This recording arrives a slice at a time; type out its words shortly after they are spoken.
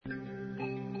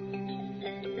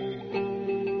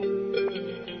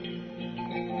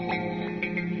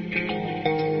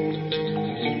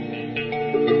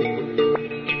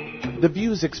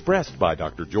views expressed by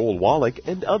Dr. Joel Wallach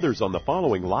and others on the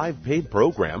following live paid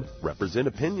program represent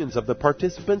opinions of the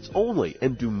participants only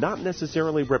and do not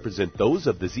necessarily represent those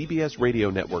of the ZBS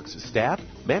Radio Network's staff,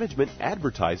 management,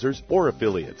 advertisers, or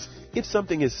affiliates. If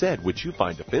something is said which you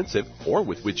find offensive or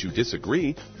with which you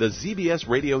disagree, the ZBS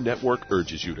Radio Network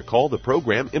urges you to call the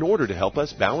program in order to help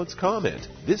us balance comment.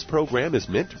 This program is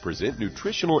meant to present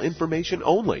nutritional information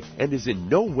only and is in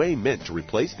no way meant to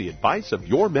replace the advice of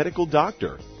your medical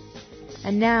doctor.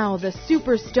 And now, the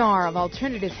superstar of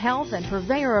alternative health and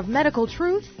purveyor of medical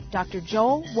truth, Dr.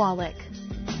 Joel Wallach.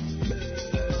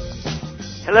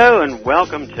 Hello and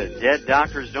welcome to Dead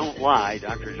Doctors Don't Lie.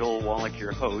 Dr. Joel Wallach,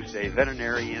 your host, a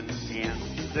veterinarian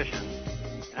and physician.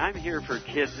 And I'm here for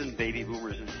kids and baby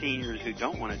boomers and seniors who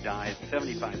don't want to die at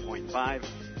 75.5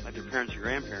 like their parents or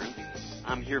grandparents.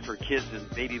 I'm here for kids and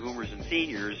baby boomers and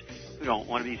seniors who don't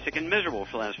want to be sick and miserable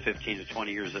for the last 15 to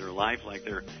 20 years of their life like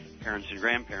their parents and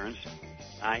grandparents.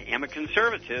 I am a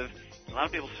conservative. A lot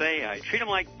of people say I treat them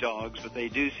like dogs, but they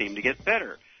do seem to get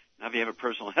better. Now, if you have a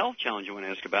personal health challenge you want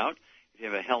to ask about, if you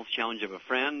have a health challenge of a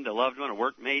friend, a loved one, a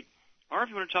workmate, or if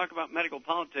you want to talk about medical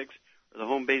politics or the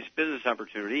home-based business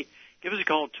opportunity, give us a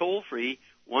call toll-free,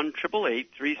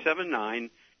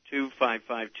 1-888-379-2552.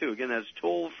 Again, that's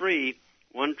toll-free,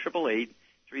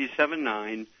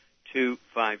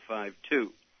 1-888-379-2552.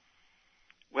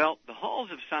 Well, the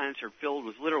halls of science are filled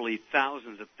with literally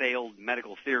thousands of failed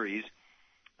medical theories.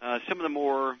 Some of the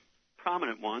more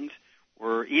prominent ones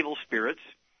were evil spirits.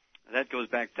 That goes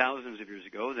back thousands of years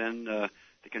ago. Then the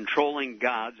controlling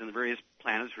gods and the various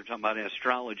planets. We're talking about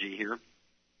astrology here.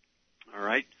 All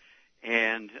right.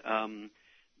 And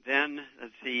then,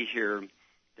 let's see here,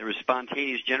 there was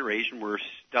spontaneous generation where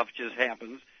stuff just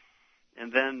happens.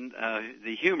 And then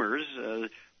the humors,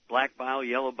 black bile,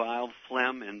 yellow bile,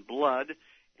 phlegm, and blood.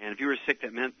 And if you were sick,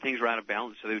 that meant things were out of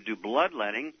balance, so they would do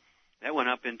bloodletting. That went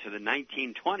up into the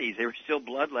 1920s. They were still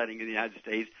bloodletting in the United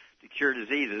States to cure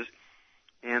diseases.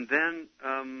 And then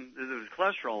there was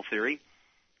cholesterol theory,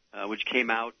 which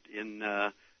came out in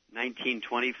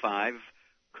 1925,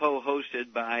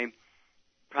 co-hosted by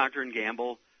Procter &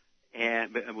 Gamble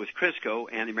and with Crisco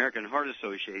and the American Heart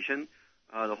Association.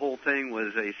 The whole thing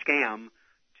was a scam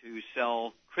to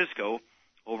sell Crisco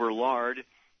over lard,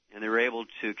 and they were able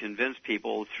to convince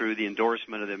people through the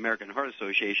endorsement of the American Heart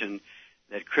Association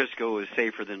that Crisco is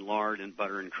safer than lard and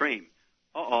butter and cream.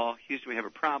 Houston, we have a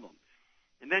problem.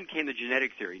 And then came the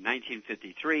genetic theory.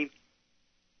 1953,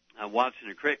 Watson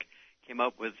and Crick came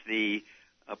up with the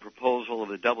proposal of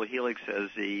the double helix as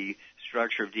the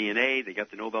structure of DNA. They got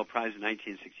the Nobel Prize in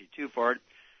 1962 for it.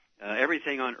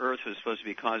 Everything on Earth was supposed to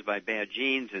be caused by bad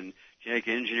genes, and genetic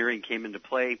engineering came into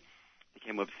play. They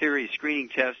came up with theory, screening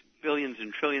tests, billions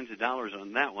and trillions of dollars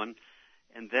on that one.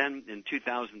 And then in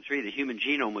 2003, the human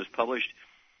genome was published.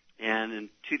 And in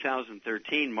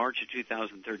 2013, March of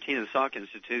 2013, at the Salk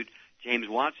Institute, James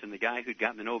Watson, the guy who'd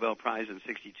gotten the Nobel Prize in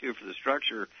 62 for the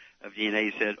structure of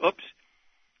DNA, said, oops,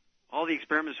 all the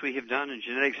experiments we have done in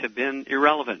genetics have been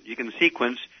irrelevant. You can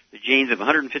sequence the genes of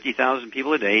 150,000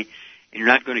 people a day, and you're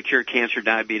not going to cure cancer,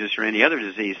 diabetes, or any other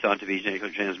disease thought to be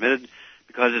genetically transmitted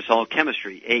because it's all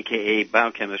chemistry, a.k.a.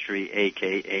 biochemistry,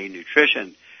 a.k.a.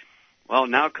 nutrition. Well,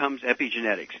 now comes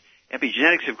epigenetics.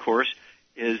 Epigenetics, of course,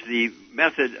 is the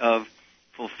method of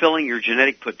fulfilling your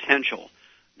genetic potential.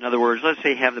 In other words, let's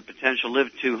say you have the potential to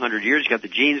live 200 years. You got the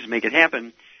genes to make it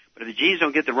happen. But if the genes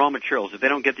don't get the raw materials, if they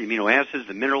don't get the amino acids,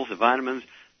 the minerals, the vitamins,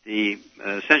 the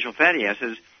essential fatty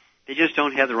acids, they just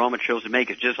don't have the raw materials to make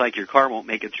it. Just like your car won't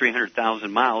make it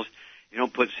 300,000 miles. You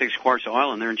don't put 6 quarts of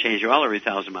oil in there and change your oil every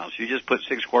 1,000 miles. You just put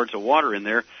 6 quarts of water in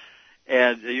there,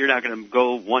 and you're not going to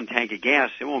go 1 tank of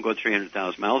gas. It won't go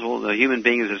 300,000 miles. Well, the human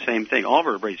being is the same thing. All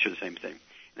vertebrates are the same thing.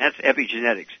 And that's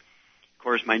epigenetics. Of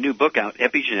course, my new book out,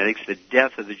 Epigenetics, The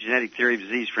Death of the Genetic Theory of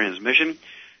Disease Transmission,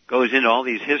 goes into all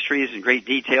these histories in great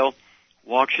detail,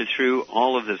 walks you through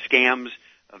all of the scams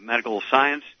of medical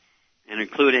science, and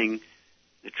including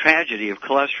the tragedy of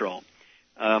cholesterol.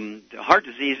 Heart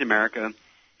disease in America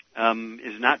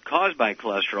is not caused by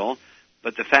cholesterol,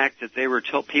 but the fact that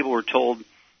people were told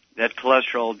that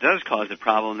cholesterol does cause the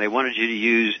problem. They wanted you to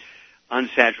use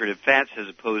unsaturated fats as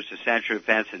opposed to saturated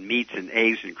fats in meats and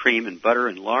eggs and cream and butter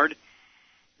and lard.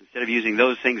 Instead of using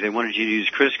those things, they wanted you to use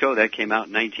Crisco. That came out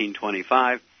in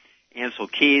 1925. Ansel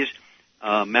Keys,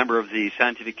 a member of the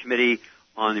scientific committee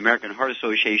on the American Heart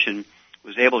Association,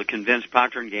 was able to convince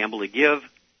Procter & Gamble to give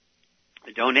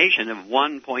a donation of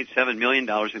 $1.7 million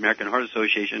to the American Heart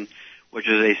Association, which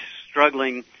is a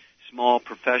struggling, small,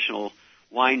 professional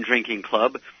wine-drinking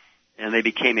club, and they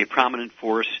became a prominent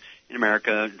force in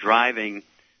America driving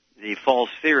the false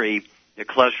theory that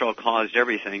cholesterol caused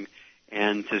everything.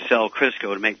 and to sell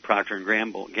Crisco to make Procter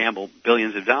 & Gamble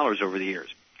billions of dollars over the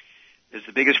years. It's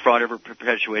the biggest fraud ever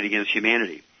perpetuated against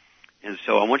humanity. And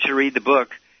so I want you to read the book,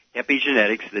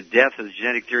 Epigenetics, The Death of the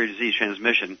Genetic Theory of Disease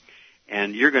Transmission,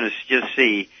 and you're going to just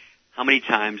see how many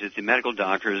times that the medical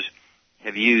doctors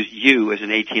have used you as an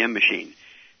ATM machine.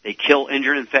 They kill,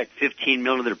 injure, and infect 15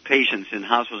 million of their patients in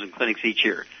hospitals and clinics each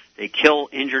year. They kill,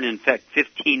 injure, and infect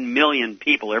 15 million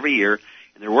people every year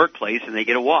in their workplace, and they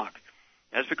get a walk.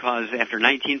 That's because after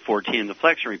 1914, in the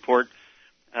Flexner Report,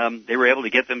 they were able to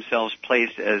get themselves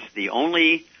placed as the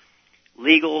only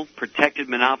legal protected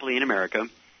monopoly in America.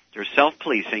 They're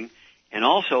self-policing, and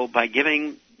also by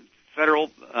giving federal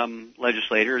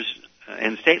legislators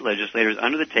and state legislators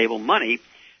under the table money,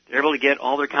 they're able to get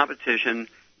all their competition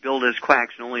billed as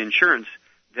quacks, and only insurance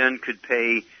then could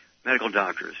pay medical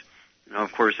doctors. Now,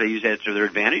 of course, they use that to their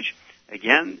advantage.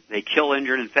 Again, they kill,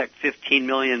 injure, and infect 15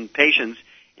 million patients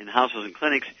in hospitals and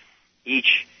clinics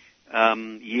each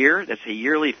year. That's a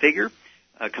yearly figure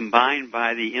combined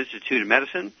by the Institute of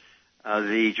Medicine,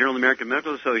 the Journal of the American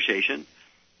Medical Association,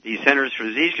 the Centers for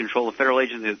Disease Control, the federal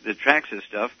agency that tracks this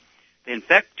stuff. They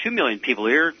infect 2 million people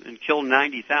a year and kill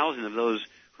 90,000 of those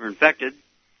who are infected.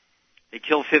 They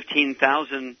kill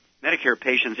 15,000 Medicare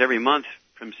patients every month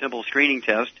from simple screening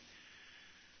tests.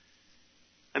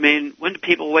 I mean, when do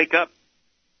people wake up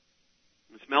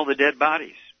and smell the dead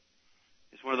bodies?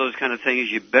 It's one of those kind of things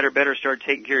you better start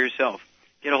taking care of yourself.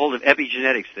 Get a hold of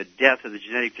Epigenetics, The Death of the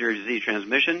Genetic Theory of Disease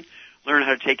Transmission. Learn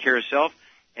how to take care of yourself.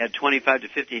 Add 25 to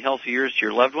 50 healthy years to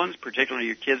your loved ones, particularly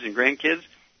your kids and grandkids.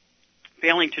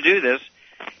 Failing to do this,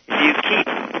 if you keep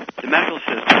the medical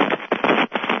system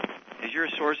as your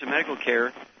source of medical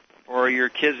care for your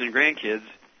kids and grandkids,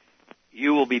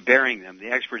 you will be burying them. The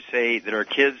experts say that our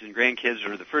kids and grandkids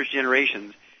are the first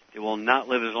generations that will not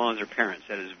live as long as their parents.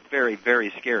 That is very, very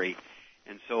scary.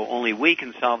 And so only we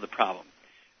can solve the problem.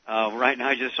 Right now,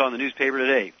 I just saw in the newspaper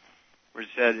today where it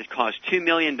said it costs $2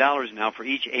 million now for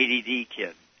each ADD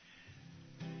kid.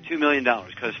 $2 million.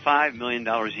 It costs $5 million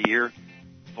a year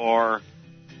for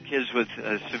kids with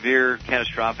severe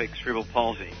catastrophic cerebral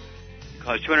palsy. It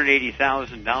costs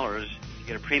 $280,000 to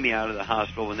get a preemie out of the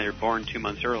hospital when they're born 2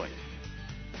 months early.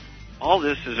 All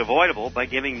this is avoidable by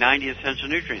giving 90 essential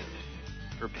nutrients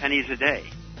for pennies a day.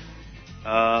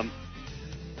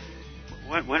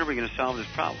 When are we going to solve this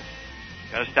problem?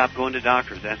 Got to stop going to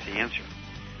doctors. That's the answer.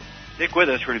 Stick with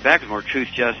us. We're going to be back with more Truth,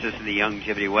 Justice, and the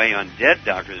Youngevity Way on Dead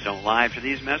Doctors Don't Lie after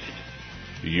these messages.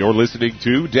 You're listening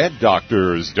to Dead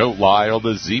Doctors Don't Lie on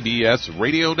the ZBS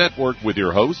Radio Network with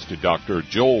your host, Dr.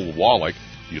 Joel Wallach.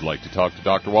 If you'd like to talk to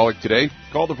Dr. Wallach today,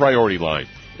 call the priority line,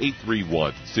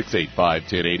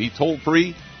 831-685-1080, toll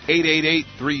free,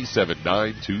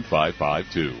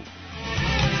 888-379-2552.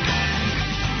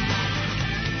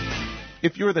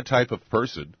 If you're the type of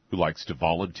person who likes to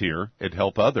volunteer and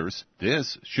help others,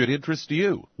 this should interest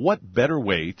you. What better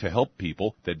way to help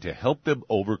people than to help them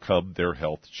overcome their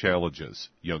health challenges?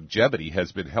 Youngevity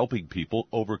has been helping people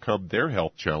overcome their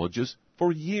health challenges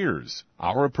for years.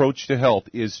 Our approach to health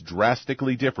is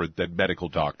drastically different than medical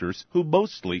doctors who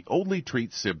mostly only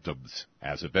treat symptoms.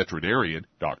 As a veterinarian,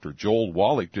 Dr. Joel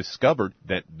Wallach discovered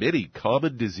that many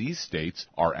common disease states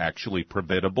are actually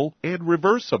preventable and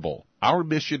reversible. Our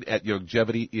mission at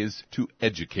Youngevity is to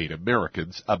educate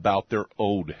Americans about their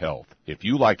own health. If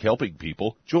you like helping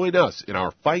people, join us in our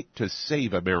fight to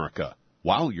save America.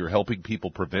 While you're helping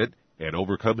people prevent and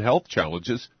overcome health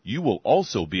challenges, you will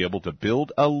also be able to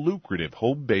build a lucrative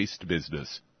home-based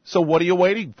business. So what are you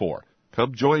waiting for?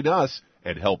 Come join us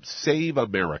and help save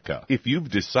America. If you've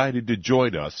decided to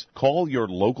join us, call your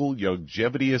local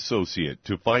Youngevity associate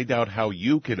to find out how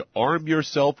you can arm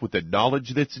yourself with the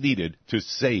knowledge that's needed to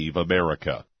save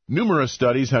America. Numerous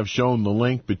studies have shown the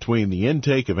link between the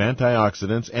intake of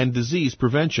antioxidants and disease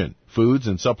prevention. Foods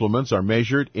and supplements are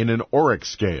measured in an ORAC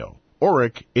scale.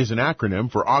 ORAC is an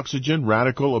acronym for Oxygen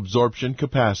Radical Absorption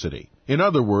Capacity. In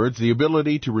other words, the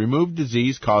ability to remove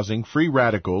disease-causing free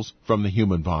radicals from the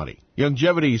human body.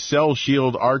 Youngevity's Cell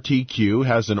Shield RTQ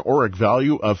has an ORAC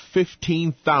value of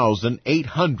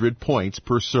 15,800 points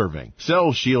per serving.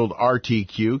 Cell Shield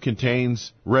RTQ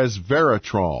contains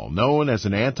resveratrol, known as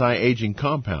an anti-aging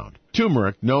compound.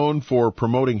 Turmeric, known for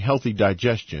promoting healthy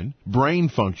digestion, brain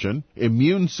function,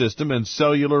 immune system, and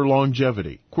cellular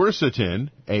longevity. Quercetin,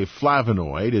 a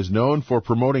flavonoid, is known for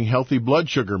promoting healthy blood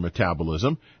sugar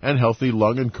metabolism and healthy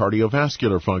lung and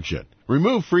cardiovascular function.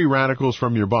 Remove free radicals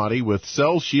from your body with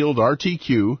Cell Shield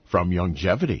RTQ from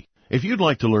Youngevity. If you'd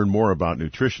like to learn more about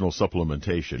nutritional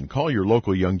supplementation, call your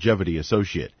local Youngevity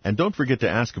associate. And don't forget to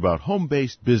ask about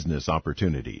home-based business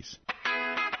opportunities.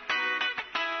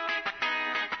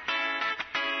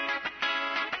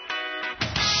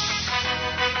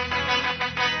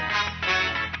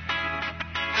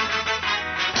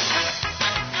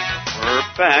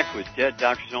 back with Dead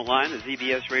Doctors Don't Lie on the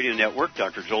ZBS Radio Network.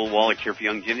 Dr. Joel Wallach here for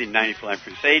Young Jimmy, 90 Life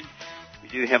Crusade. We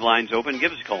do have lines open.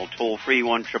 Give us a call, toll-free,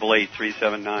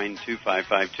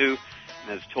 1-888-379-2552.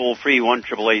 That's toll-free,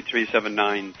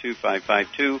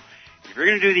 1-888-379-2552. If you're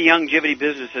going to do the longevity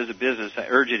business as a business, I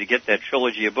urge you to get that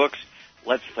trilogy of books,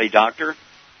 Let's Play Doctor,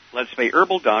 Let's Play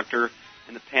Herbal Doctor,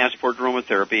 and the Passport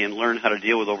Aromatherapy, and learn how to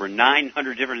deal with over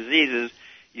 900 different diseases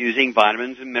using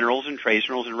vitamins and minerals and trace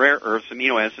minerals and rare earths,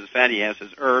 amino acids, fatty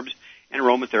acids, herbs, and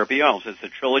aromatherapy oils. It's the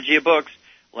trilogy of books,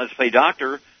 Let's Play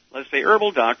Doctor, Let's Play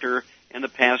Herbal Doctor, and the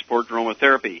Passport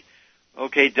Aromatherapy.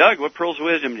 Okay, Doug, what pearls of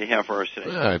wisdom do you have for us today?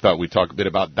 I thought we'd talk a bit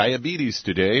about diabetes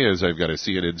today, as I've got a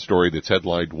CNN story that's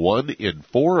headlined, 1 in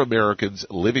 4 Americans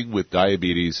living with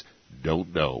diabetes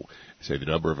don't know. Say the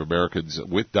number of Americans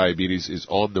with diabetes is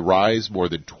on the rise. More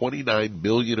than 29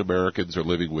 million Americans are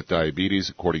living with diabetes,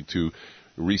 according to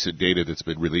recent data that's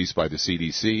been released by the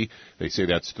CDC. They say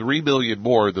that's 3 million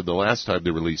more than the last time they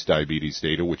released diabetes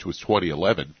data, which was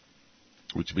 2011,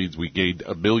 which means we gained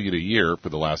 1 million a year for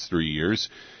the last 3 years.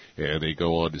 And they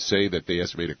go on to say that they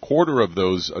estimate a quarter of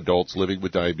those adults living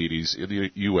with diabetes in the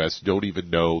U.S. don't even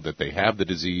know that they have the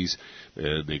disease.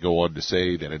 And they go on to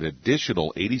say that an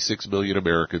additional 86 million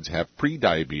Americans have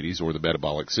prediabetes, or the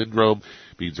metabolic syndrome.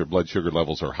 Means their blood sugar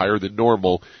levels are higher than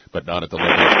normal, but not at the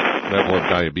level of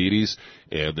diabetes.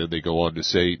 And then they go on to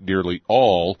say nearly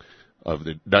all of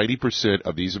the 90%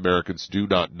 of these Americans do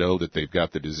not know that they've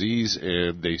got the disease,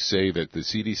 and they say that the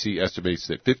CDC estimates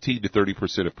that 15 to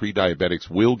 30% of pre-diabetics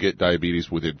will get diabetes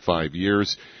within 5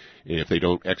 years if they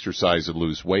don't exercise and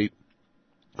lose weight.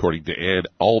 According to Ann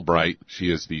Albright,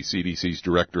 she is the CDC's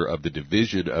director of the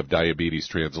Division of Diabetes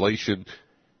Translation.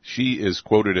 She is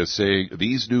quoted as saying,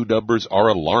 "These new numbers are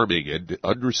alarming and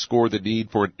underscore the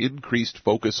need for an increased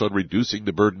focus on reducing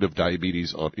the burden of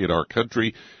diabetes in our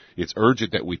country. It's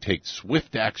urgent that we take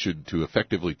swift action to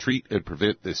effectively treat and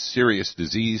prevent this serious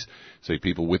disease." Say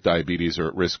people with diabetes are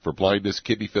at risk for blindness,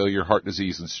 kidney failure, heart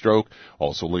disease, and stroke,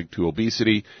 also linked to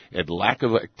obesity and lack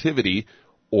of activity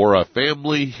or a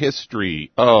family history.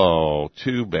 Oh,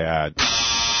 too bad.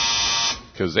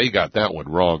 Because they got that one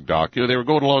wrong, Doc. You know, they were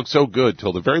going along so good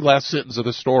till the very last sentence of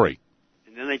the story.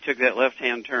 And then they took that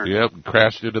left-hand turn. Yep, and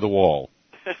crashed into the wall.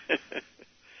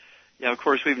 Yeah, of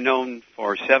course, we've known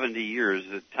for 70 years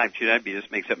that type 2 diabetes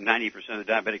makes up 90% of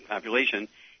the diabetic population,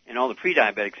 and all the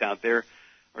pre-diabetics out there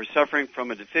are suffering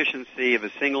from a deficiency of a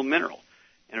single mineral.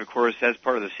 And, of course, that's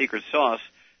part of the secret sauce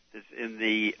that's in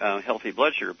the Healthy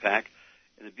Blood Sugar Pack.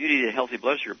 And the beauty of the Healthy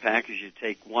Blood Sugar Pack is you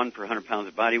take 1 per 100 pounds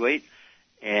of body weight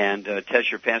and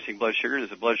test your fasting blood sugar. And as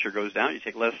the blood sugar goes down, you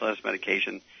take less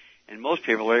medication. And most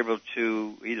people are able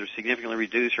to either significantly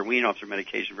reduce or wean off their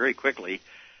medication very quickly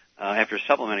after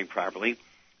supplementing properly,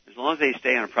 as long as they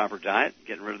stay on a proper diet,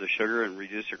 getting rid of the sugar and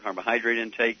reduce their carbohydrate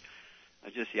intake.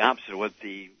 Just the opposite of what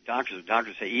the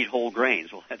doctors say, eat whole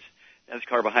grains. Well, that's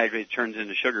carbohydrate turns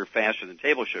into sugar faster than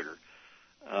table sugar.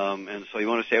 And so you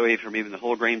want to stay away from even the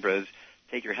whole grain breads.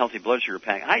 Take your Healthy Blood Sugar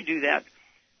Pack. I do that,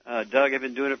 Doug. I've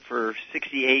been doing it for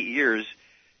 68 years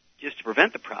just to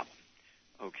prevent the problem.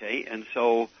 Okay, and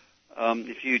so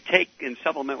if you take and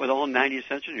supplement with all 90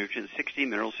 essential nutrients, 16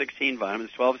 minerals, 16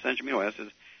 vitamins, 12 essential amino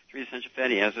acids, 3 essential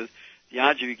fatty acids, the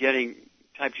odds of you getting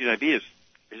type 2 diabetes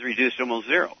is reduced to almost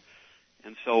zero.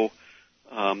 And so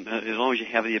as long as you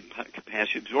have the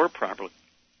capacity to absorb properly.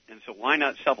 And so why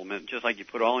not supplement? Just like you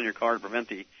put oil in your car to prevent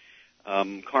the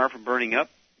car from burning up,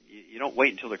 you don't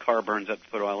wait until the car burns up to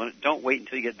put oil in it. Don't wait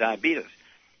until you get diabetes.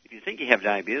 If you think you have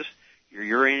diabetes, you're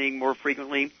urinating more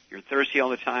frequently, you're thirsty all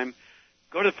the time,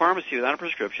 go to the pharmacy without a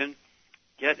prescription,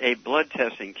 get a blood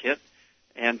testing kit,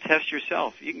 and test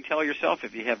yourself. You can tell yourself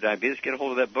if you have diabetes. Get a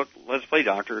hold of that book, Let's Play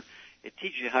Doctor. It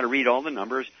teaches you how to read all the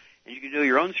numbers, and you can do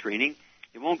your own screening.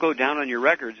 It won't go down on your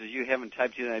records as you having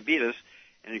type 2 diabetes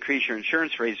and increase your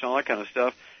insurance rates and all that kind of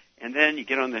stuff. And then you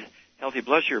get on the Healthy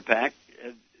Blood Sugar Pack.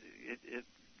 It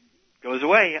goes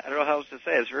away. I don't know how else to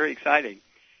say it. It's very exciting.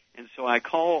 And so I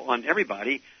call on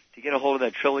everybody to get a hold of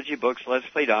that trilogy of books, Let's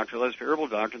Play Doctor, Let's Play Herbal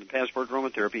Doctor, and the Passport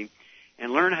Aromatherapy,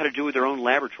 and learn how to do their own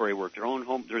laboratory work, their own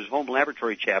home. There's home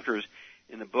laboratory chapters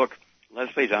in the book,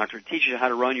 Let's Play Doctor. It teaches you how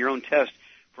to run your own test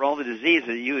for all the diseases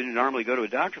that you would normally go to a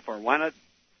doctor for. Why not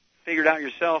figure it out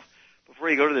yourself before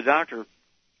you go to the doctor?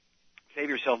 Save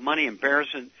yourself money,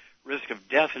 embarrassment, risk of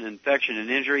death and infection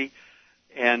and injury,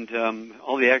 and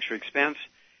all the extra expense.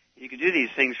 You can do these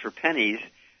things for pennies,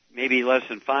 maybe less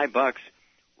than $5,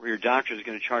 where your doctor is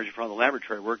going to charge you for all the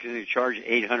laboratory work. They're going to charge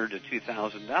 $800 to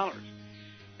 $2,000.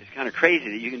 It's kind of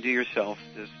crazy that you can do yourself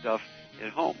this stuff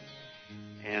at home.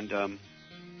 And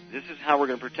this is how we're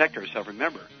going to protect ourselves.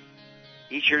 Remember,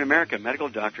 Each year in America, medical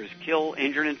doctors kill,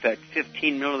 injure, and infect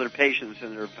 15 million of their patients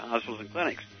in their hospitals and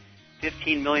clinics.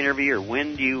 15 million every year.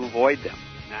 When do you avoid them?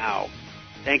 Now.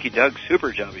 Thank you, Doug.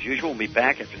 Super job as usual. We'll be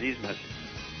back after these messages.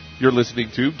 You're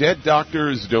listening to Dead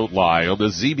Doctors Don't Lie on the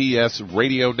ZBS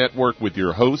Radio Network with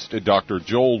your host, Dr.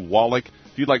 Joel Wallach.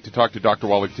 If you'd like to talk to Dr.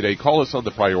 Wallach today, call us on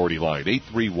the priority line,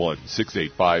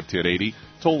 831-685-1080,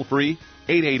 toll free,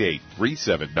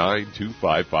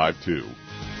 888-379-2552.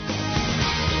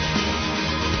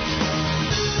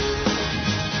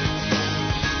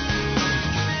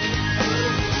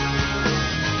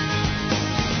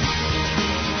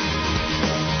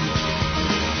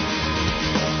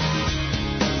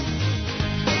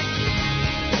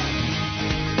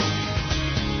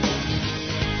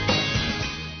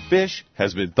 Fish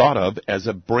has been thought of as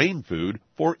a brain food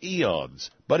for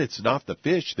eons, but it's not the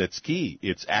fish that's key.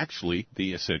 It's actually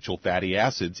the essential fatty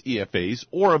acids, EFAs,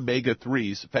 or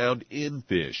omega-3s found in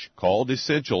fish, called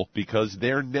essential because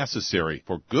they're necessary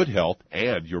for good health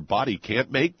and your body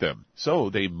can't make them. So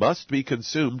they must be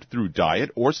consumed through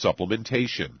diet or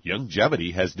supplementation.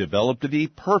 Youngevity has developed the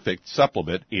perfect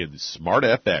supplement in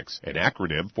SmartFX, an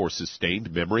acronym for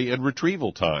Sustained Memory and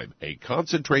Retrieval Time, a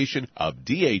concentration of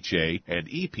DHA and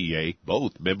EPA,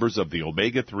 both members of the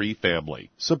omega-3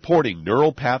 family, supporting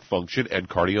neural path function and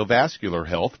cardiovascular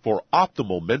health for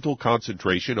optimal mental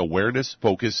concentration, awareness,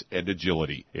 focus, and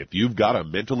agility. If you've got a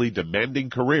mentally demanding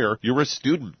career, you're a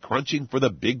student crunching for the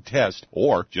big test,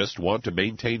 or just want to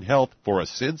maintain health for a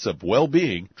sense of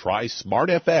well-being, try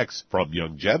SmartFX from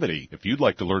Youngevity. If you'd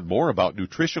like to learn more about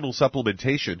nutritional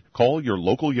supplementation, call your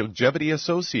local Youngevity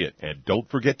associate, and don't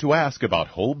forget to ask about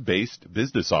home-based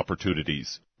business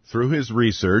opportunities. Through his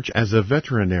research as a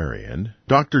veterinarian,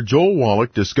 Dr. Joel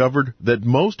Wallach discovered that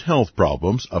most health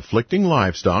problems afflicting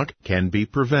livestock can be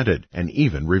prevented and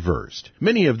even reversed.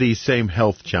 Many of these same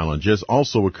health challenges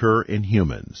also occur in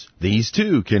humans. These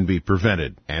too can be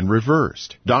prevented and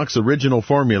reversed. Doc's original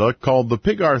formula, called the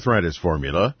Pig Arthritis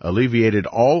Formula, alleviated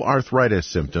all arthritis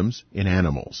symptoms in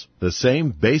animals. The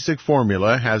same basic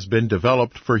formula has been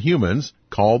developed for humans,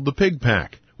 called the Pig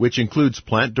Pack, which includes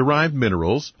plant-derived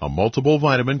minerals, a multiple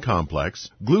vitamin complex,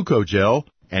 glucogel,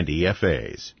 and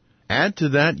EFAs. Add to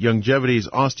that Youngevity's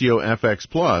OsteoFX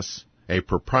Plus, a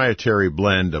proprietary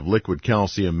blend of liquid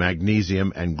calcium,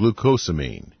 magnesium, and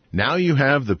glucosamine. Now you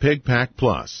have the Pig Pack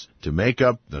Plus to make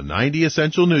up the 90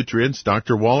 essential nutrients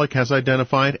Dr. Wallach has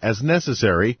identified as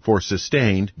necessary for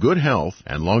sustained good health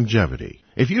and longevity.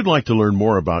 If you'd like to learn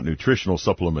more about nutritional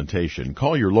supplementation,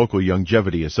 call your local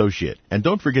Youngevity associate, and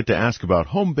don't forget to ask about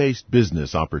home-based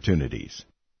business opportunities.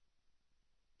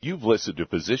 You've listened to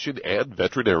physician and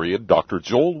veterinarian Dr.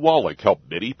 Joel Wallach help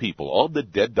many people on the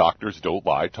Dead Doctors Don't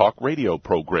Lie talk radio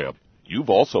program. You've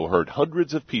also heard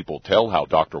hundreds of people tell how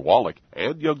Dr. Wallach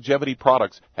and Youngevity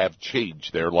products have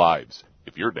changed their lives.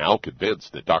 If you're now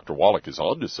convinced that Dr. Wallach is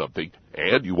onto something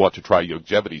and you want to try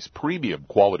Youngevity's premium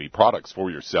quality products for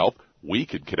yourself, we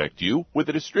can connect you with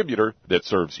a distributor that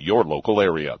serves your local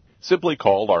area. Simply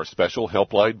call our special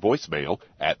helpline voicemail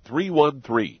at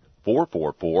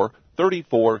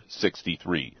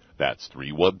 313-444-3463. That's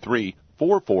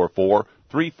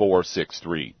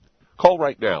 313-444-3463. Call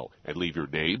right now and leave your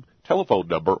name, telephone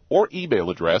number, or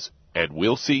email address, and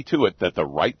we'll see to it that the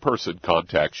right person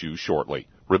contacts you shortly.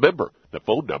 Remember, the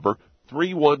phone number,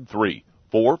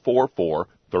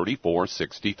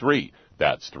 313-444-3463.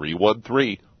 That's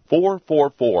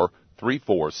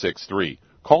 313-444-3463.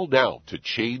 Call now to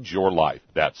change your life.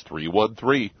 That's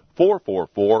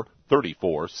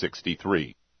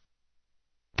 313-444-3463.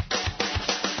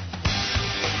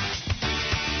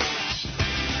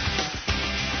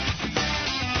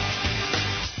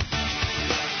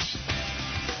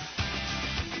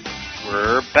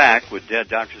 We're back with Dead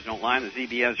Doctors Don't Lie on the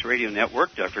ZBS Radio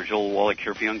Network. Dr. Joel Wallach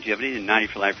here for Youngevity and 90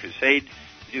 for Life Crusade.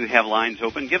 We do have lines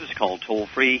open. Give us a call toll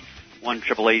free,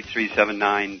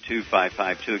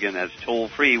 1-888-379-2552. Again, that's toll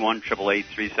free,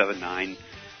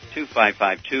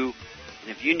 1-888-379-2552. And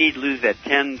if you need to lose that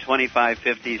 10, 25,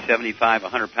 50, 75,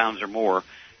 100 pounds or more,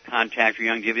 contact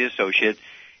your Youngevity associate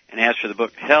and ask for the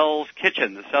book Hell's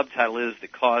Kitchen. The subtitle is The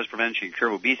Cause, Prevention, and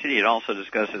Cure of Obesity. It also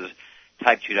discusses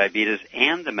type 2 diabetes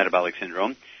and the metabolic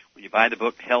syndrome. When you buy the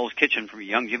book Hell's Kitchen from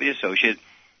your Youngevity associate,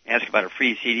 ask about a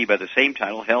free CD by the same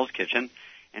title, Hell's Kitchen.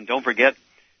 And don't forget,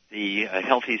 the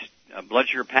healthy blood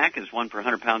sugar pack is 1 per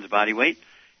 100 pounds of body weight.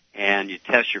 And you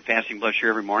test your fasting blood sugar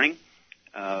every morning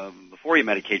before you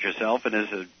medicate yourself. And as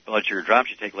the blood sugar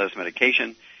drops, you take less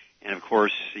medication. And, of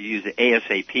course, you use the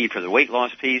ASAP for the weight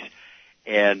loss piece.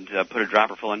 And put a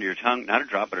dropper full under your tongue, not a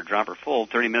drop, but a dropper full,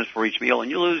 30 minutes before each meal, and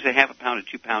you lose a half a pound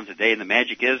to 2 pounds a day. And the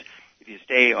magic is, if you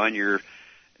stay on your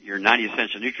your 90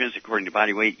 essential nutrients according to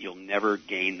body weight, you'll never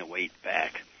gain the weight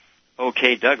back.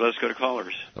 Okay, Doug, let's go to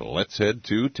callers. Let's head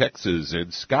to Texas.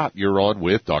 And Scott, you're on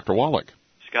with Dr. Wallach.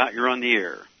 Scott, you're on the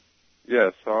air.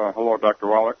 Yes. Hello, Dr.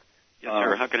 Wallach. Yes,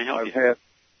 sir. How can I help you?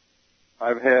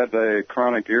 I've had a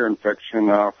chronic ear infection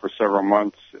now for several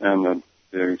months, and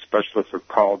the specialists have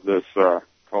called this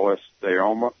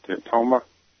cholesteatoma,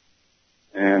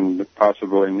 and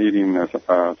possibly needing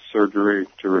surgery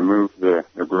to remove the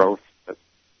growth that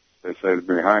they say is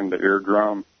behind the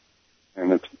eardrum.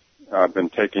 And I've been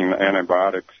taking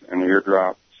antibiotics and ear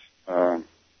drops,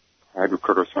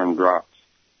 hydrocortisone drops.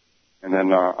 And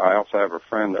then I also have a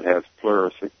friend that has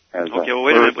pleurisy. Okay, well,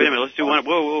 wait a minute. Let's do one.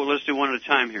 Whoa, let's do one at a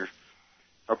time here.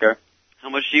 Okay. How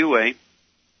much do you weigh?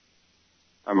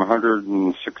 I'm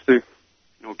 160.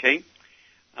 Okay.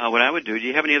 What I would do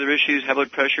you have any other issues? High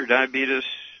blood pressure, diabetes?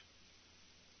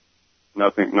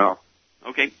 Nothing, no.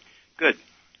 Okay, good.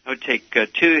 I would take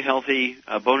 2 healthy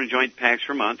bone and joint packs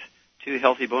per month. 2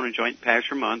 healthy bone and joint packs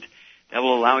per month. That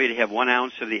will allow you to have 1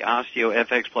 ounce of the Osteo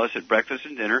FX Plus at breakfast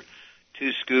and dinner.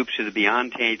 2 scoops of the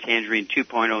Beyond Tangerine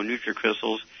 2.0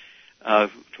 NutriCrystals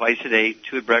twice a day,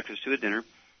 2 at breakfast, 2 at dinner.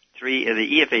 3 of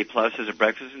the EFA Pluses at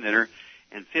breakfast and dinner,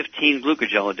 and 15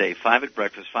 Glucogel a day, 5 at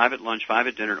breakfast, 5 at lunch, 5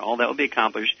 at dinner. All that will be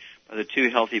accomplished by the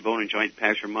 2 healthy bone and joint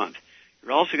packs per month.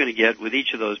 You're also going to get, with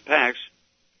each of those packs,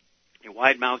 a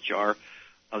wide mouth jar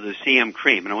of the CM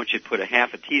cream. And I want you to put a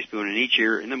half a teaspoon in each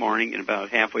ear in the morning and about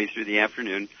halfway through the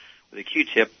afternoon with a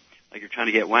Q-tip, like you're trying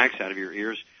to get wax out of your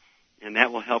ears. And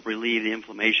that will help relieve the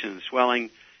inflammation and swelling.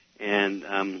 And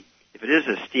if it is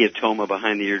a steatoma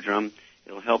behind the eardrum,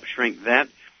 it'll help shrink that.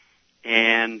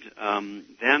 And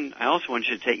then I also want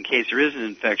you to take, in case there is an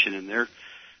infection in there,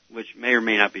 which may or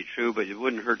may not be true, but it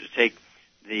wouldn't hurt to take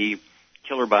the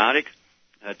Killer Biotic.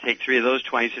 Take 3 of those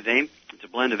twice a day. It's a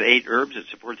blend of 8 herbs that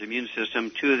support the immune system.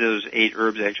 2 of those 8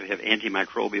 herbs actually have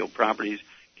antimicrobial properties,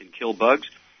 can kill bugs.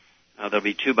 There'll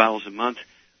be 2 bottles a month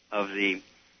of the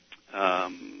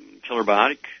Killer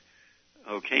Biotic.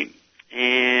 Okay,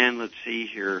 and let's see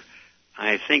here.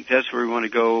 I think that's where we want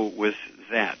to go with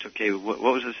that. Okay, what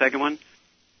was the second one?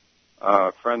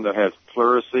 A friend that has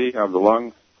pleurisy of the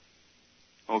lung.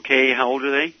 Okay, how old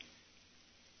are they?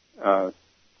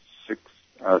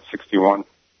 61.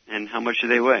 And how much do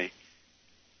they weigh?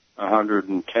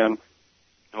 110.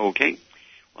 Okay.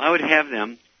 Well, I would have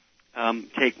them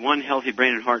take 1 healthy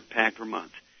brain and heart pack per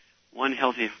month. 1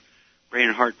 healthy brain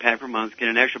and heart pack per month. Get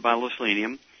an extra bottle of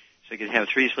selenium. So you can have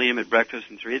 3 selenium at breakfast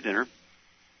and 3 at dinner.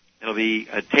 It'll be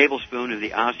a tablespoon of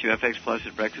the Osteo FX Plus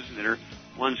at breakfast and dinner.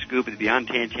 1 scoop of the Beyond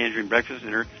Tangerine breakfast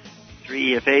and dinner.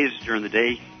 3 EFAs during the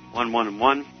day. 1, 1, and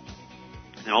 1.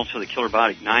 And also the Killer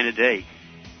Biotic, 9 a day.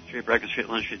 3 at breakfast, 3 at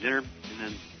lunch, 3 at dinner. And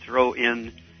then throw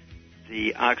in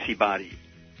the Oxybody,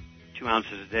 2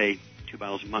 ounces a day, 2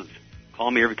 bottles a month.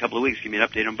 Call me every couple of weeks. Give me an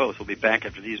update on both. We'll be back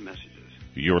after these messages.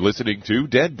 You're listening to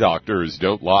Dead Doctors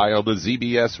Don't Lie on the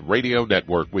ZBS Radio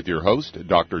Network with your host,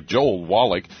 Dr. Joel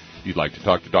Wallach. If you'd like to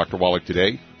talk to Dr. Wallach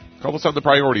today, call us on the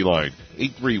priority line,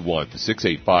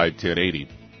 831-685-1080.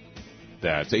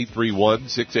 That's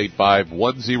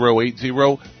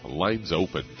 831-685-1080. The line's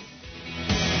open.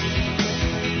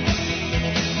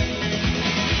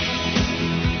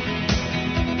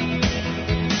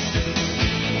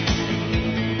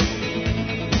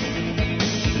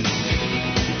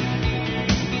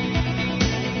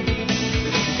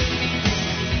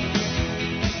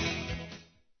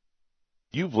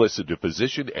 You've listened to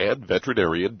physician and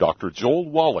veterinarian Dr. Joel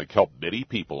Wallach help many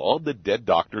people on the Dead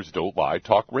Doctors Don't Lie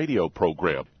talk radio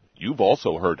program. You've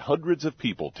also heard hundreds of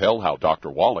people tell how Dr.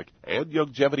 Wallach and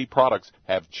Youngevity products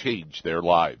have changed their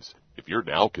lives. If you're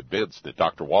now convinced that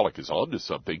Dr. Wallach is onto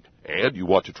something and you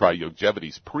want to try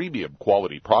Youngevity's premium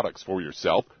quality products for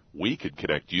yourself, we can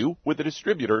connect you with a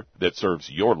distributor that serves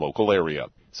your local area.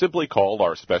 Simply call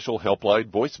our special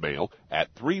helpline voicemail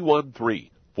at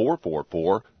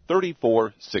 313-444-3463.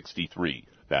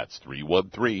 That's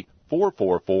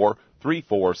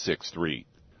 313-444-3463.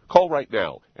 Call right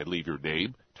now and leave your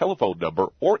name, telephone number,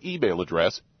 or email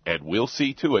address, and we'll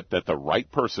see to it that the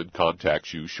right person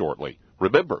contacts you shortly.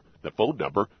 Remember, the phone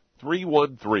number,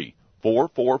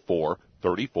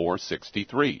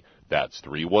 313-444-3463. That's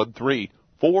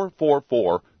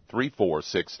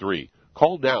 313-444-3463.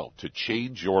 Call now to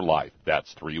change your life.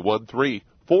 That's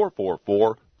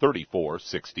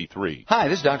 313-444-3463. Hi,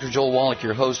 this is Dr. Joel Wallach,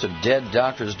 your host of Dead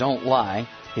Doctors Don't Lie.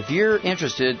 If you're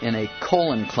interested in a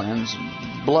colon cleanse,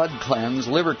 blood cleanse,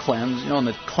 liver cleanse, in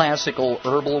the classical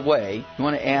herbal way, you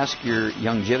want to ask your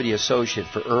Youngevity associate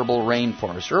for Herbal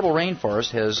Rainforest. Herbal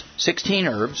Rainforest has 16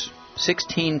 herbs,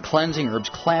 16 cleansing herbs,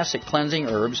 classic cleansing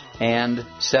herbs, and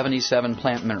 77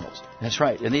 plant minerals. That's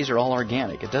right, and these are all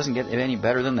organic. It doesn't get any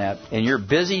better than that. In your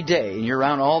busy day, and you're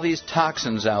around all these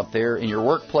toxins out there, in your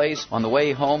workplace, on the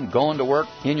way home, going to work,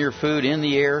 in your food, in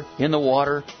the air, in the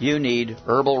water, you need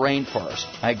Herbal Rainforest.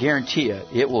 I guarantee you,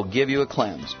 it will give you a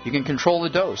cleanse. You can control the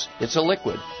dose. It's a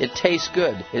liquid. It tastes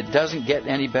good. It doesn't get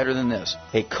any better than this.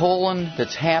 A colon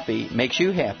that's happy makes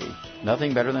you happy.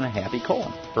 Nothing better than a happy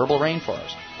colon. Herbal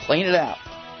Rainforest. Clean it out.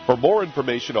 For more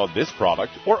information on this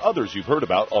product or others you've heard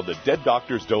about on the Dead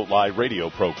Doctors Don't Lie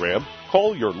radio program,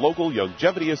 call your local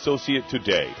Youngevity associate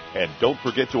today. And don't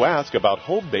forget to ask about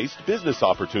home-based business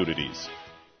opportunities.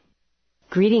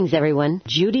 Greetings, everyone.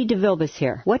 Judy DeVilbus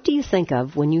here. What do you think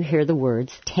of when you hear the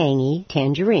words tangy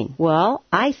tangerine? Well,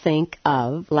 I think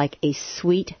of like a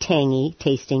sweet, tangy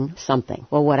tasting something.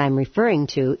 Well, what I'm referring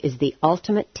to is the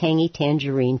Ultimate Tangy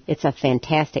Tangerine. It's a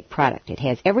fantastic product. It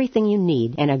has everything you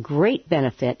need, and a great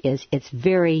benefit is it's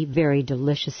very, very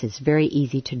delicious. It's very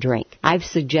easy to drink. I've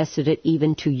suggested it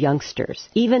even to youngsters.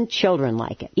 Even children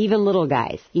like it. Even little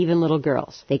guys. Even little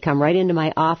girls. They come right into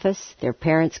my office. Their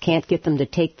parents can't get them to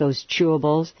take those chewables,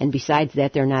 and besides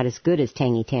that, they're not as good as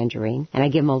Tangy Tangerine. And I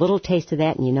give them a little taste of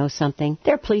that, and you know something?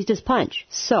 They're pleased as punch.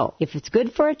 So, if it's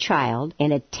good for a child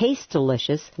and it tastes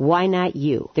delicious, why not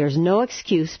you? There's no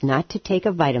excuse not to take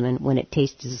a vitamin when it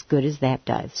tastes as good as that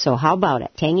does. So how about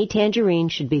it? Tangy Tangerine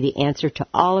should be the answer to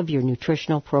all of your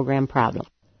nutritional program problems.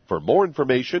 For more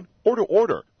information or to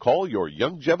order, call your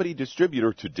Youngevity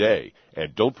distributor today.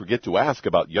 And don't forget to ask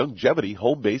about Youngevity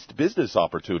home-based business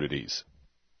opportunities.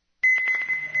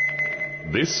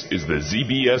 This is the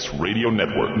ZBS Radio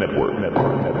Network.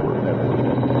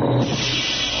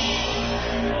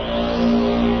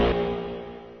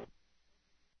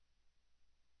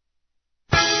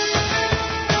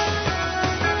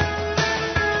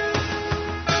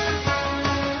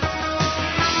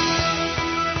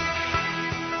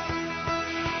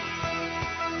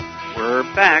 We're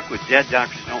back with Dead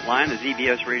Doctors Don't Lie on the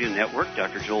ZBS Radio Network.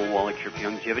 Dr. Joel Wallach here for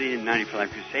Youngevity and 90 for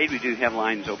Life Crusade. We do have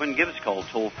lines open. Give us a call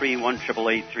toll-free,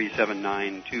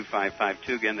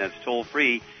 1-888-379-2552. Again, that's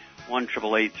toll-free,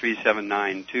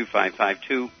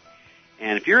 1-888-379-2552.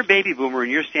 And if you're a baby boomer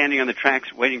and you're standing on the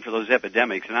tracks waiting for those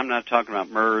epidemics, and I'm not talking about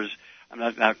MERS, I'm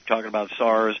not talking about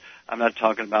SARS, I'm not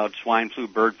talking about swine flu,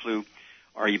 bird flu,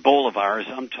 or Ebola virus,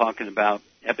 I'm talking about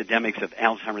epidemics of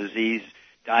Alzheimer's disease,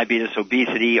 diabetes,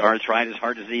 obesity, arthritis,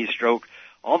 heart disease, stroke,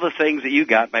 all the things that you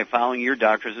got by following your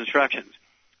doctor's instructions,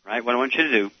 right? What I want you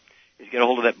to do is get a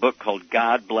hold of that book called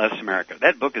God Bless America.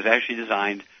 That book is actually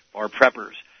designed for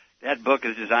preppers. That book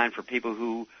is designed for people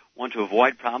who want to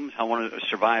avoid problems, who want to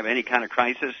survive any kind of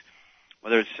crisis,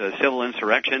 whether it's civil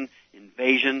insurrection,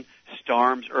 invasion,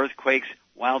 storms, earthquakes,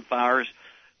 wildfires,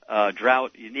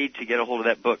 drought. You need to get a hold of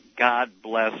that book, God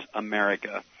Bless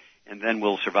America, and then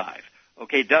we'll survive.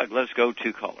 Okay, Doug, let's go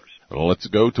to callers. Well, let's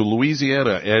go to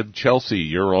Louisiana. Ed Chelsea,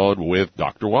 you're on with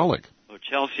Dr. Wallach. So,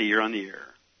 Chelsea, you're on the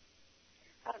air.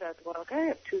 Hi, Dr. Wallach. I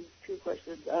have two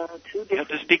questions. You have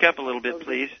to speak up a little bit,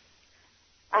 please.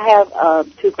 I have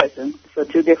two questions for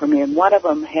two different men. One of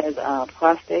them has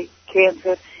prostate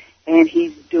cancer, and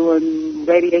he's doing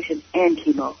radiation and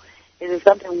chemo. Is it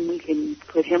something we can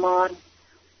put him on?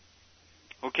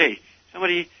 Okay.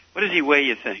 What does he weigh,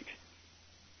 you think?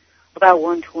 About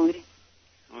 120.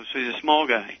 Oh, so he's a small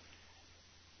guy.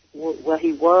 Well,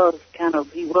 he was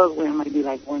weighing maybe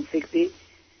like 160.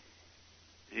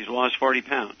 He's lost 40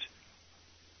 pounds.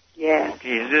 Yeah.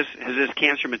 Okay, has this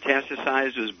cancer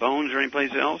metastasized to his bones or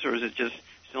anyplace else, or is it just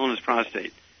still in his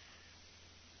prostate?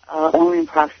 Only in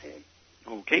prostate.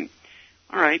 Okay.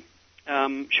 All right.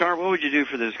 Char, what would you do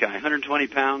for this guy? 120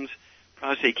 pounds,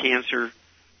 prostate cancer.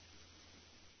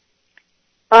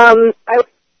 I would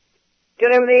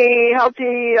get him the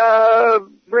healthy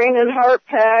brain and heart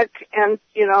pack, and,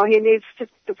 he needs to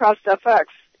do Prostafx.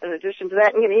 In addition to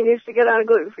that, he needs to get on a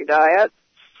gluten-free diet.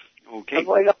 Okay.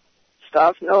 Avoid all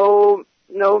stuff. No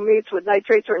meats with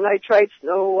nitrates or nitrites.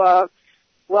 No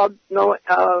well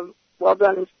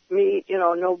done meat.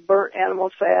 No burnt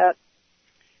animal fat.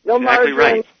 No exactly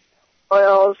margarine, right.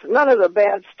 Oils. None of the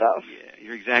bad stuff. Yeah,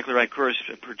 you're exactly right. Of course,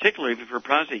 particularly for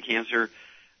prostate cancer,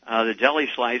 the deli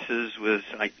slices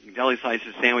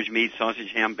sandwich meat,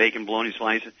 sausage, ham, bacon, bologna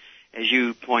slices. As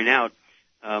you point out,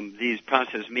 these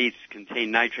processed meats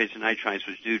contain nitrates and nitrites,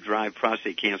 which do drive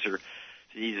prostate cancer.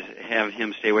 So you need to have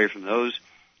him stay away from those.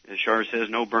 As Char says,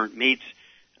 no burnt meats,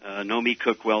 no meat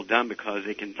cooked well done because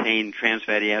they contain trans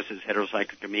fatty acids,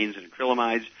 heterocyclic amines, and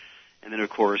acrylamides. And then, of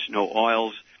course, no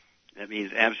oils. That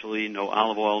means absolutely no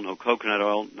olive oil, no coconut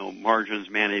oil, no margarines,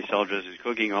 mayonnaise, salad dressings,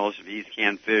 cooking oils, if he eats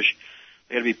canned fish.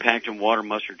 They got to be packed in water,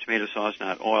 mustard, tomato sauce,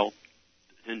 not oil.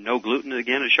 and no gluten,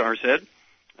 again, as Shar said.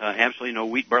 Absolutely no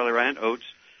wheat, barley, rye, and oats.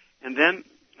 And then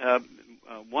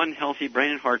one healthy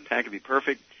brain and heart pack would be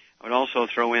perfect. I would also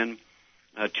throw in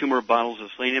 2 more bottles of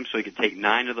selenium, so he could take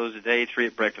 9 of those a day, 3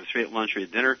 at breakfast, 3 at lunch, 3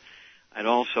 at dinner. I'd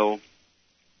also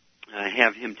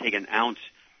have him take an ounce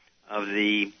of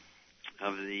the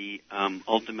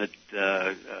ultimate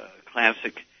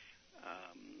classic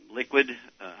liquid,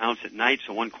 ounce at night,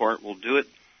 so 1 quart will do it.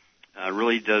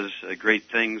 Really does great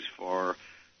things for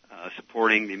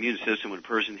supporting the immune system when a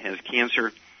person has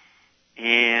cancer.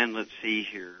 And let's see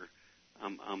here.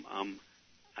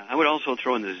 I would also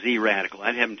throw in the Z Radical.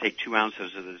 I'd have him take 2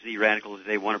 ounces of the Z Radical a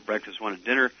day, 1 at breakfast, 1 at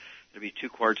dinner. It'd be 2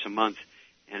 quarts a month.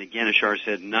 And again, as Shar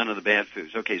said, none of the bad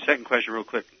foods. Okay, second question real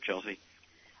quick, Chelsea.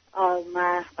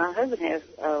 My husband has,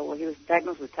 he was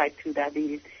diagnosed with type 2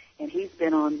 diabetes, and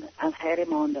I've had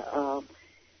him on the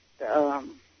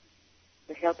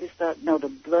healthy stuff, the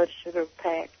blood sugar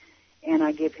pack, and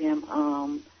I give him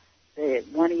the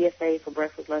 1 EFA for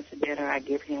breakfast, lunch, and dinner. I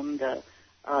give him the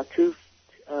 2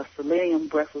 selenium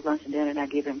breakfast, lunch, and dinner, and I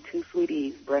give him 2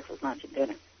 sweeties breakfast, lunch, and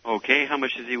dinner. Okay, how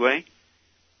much does he weigh?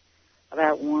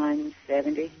 About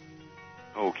 170.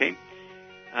 Okay.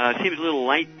 Seems a little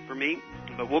light for me,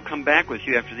 but we'll come back with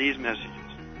you after these messages.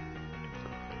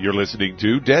 You're listening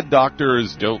to Dead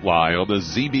Doctors Don't Lie on the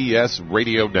ZBS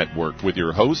Radio Network with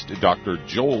your host, Dr.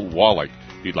 Joel Wallach.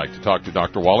 If you'd like to talk to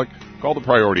Dr. Wallach, call the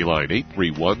priority line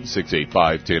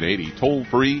 831-685-1080, toll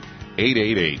free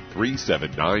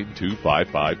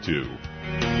 888-379-2552.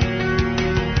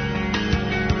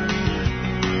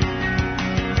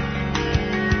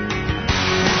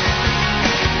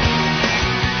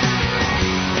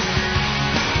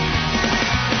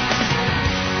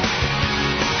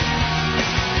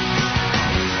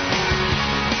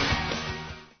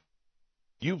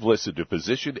 You've listened to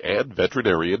physician and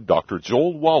veterinarian Dr.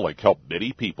 Joel Wallach help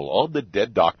many people on the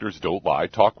Dead Doctors Don't Lie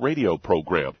talk radio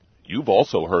program. You've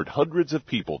also heard hundreds of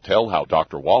people tell how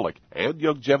Dr. Wallach and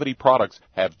Youngevity products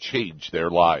have changed their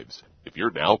lives. If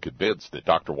you're now convinced that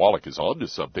Dr. Wallach is onto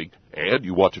something and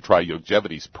you want to try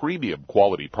Youngevity's premium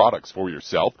quality products for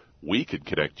yourself, we can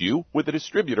connect you with a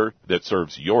distributor that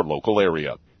serves your local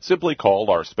area. Simply call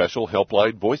our special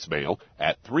helpline voicemail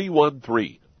at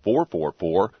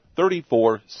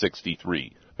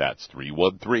 313-444-3463. That's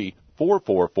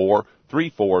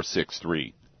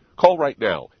 313-444-3463. Call right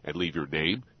now and leave your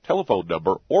name, telephone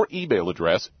number, or email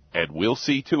address, and we'll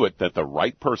see to it that the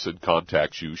right person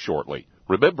contacts you shortly.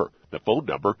 Remember, the phone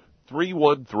number,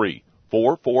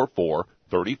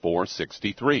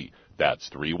 313-444-3463. That's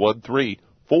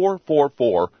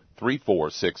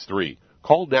 313-444-3463.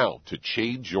 Call now to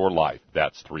change your life.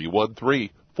 That's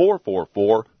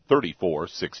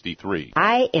 313-444-3463.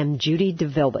 I am Judy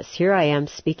DeVilbus. Here I am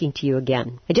speaking to you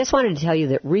again. I just wanted to tell you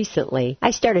that recently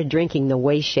I started drinking the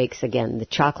Whey Shakes again, the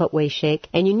chocolate Whey Shake.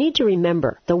 And you need to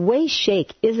remember, the Whey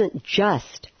Shake isn't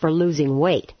just for losing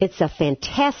weight. It's a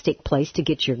fantastic place to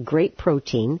get your great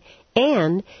protein.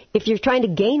 And if you're trying to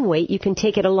gain weight, you can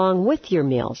take it along with your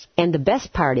meals. And the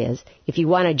best part is, if you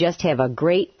want to just have a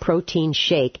great protein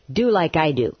shake, do like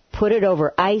I do. Put it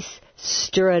over ice,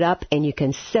 stir it up, and you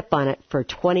can sip on it for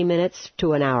 20 minutes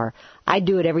to an hour. I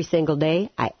do it every single day.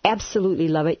 I absolutely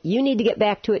love it. You need to get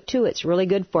back to it, too. It's really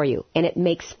good for you. And it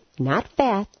makes not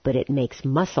fat, but it makes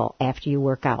muscle after you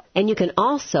work out. And you can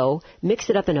also mix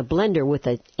it up in a blender with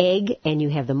an egg, and you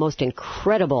have the most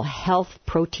incredible health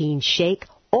protein shake.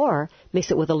 Or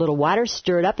mix it with a little water,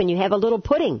 stir it up, and you have a little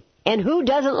pudding. And who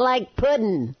doesn't like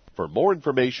pudding? For more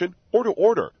information or to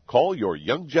order, call your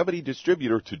Youngevity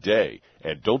distributor today.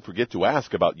 And don't forget to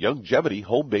ask about Youngevity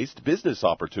home-based business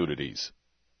opportunities.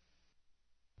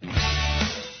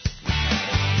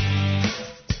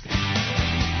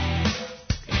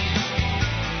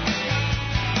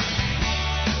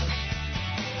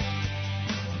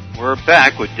 We're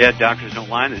back with Dead Doctors Don't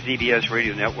Lie on the ZBS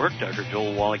Radio Network. Dr.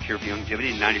 Joel Wallach here for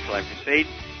Youngevity, 95 Crusade.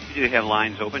 We do have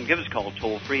lines open. Give us a call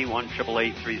toll-free,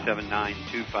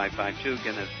 1-888-379-2552.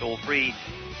 Again, that's toll-free,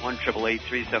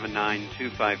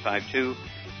 1-888-379-2552.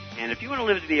 And if you want to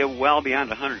live to be well beyond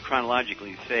 100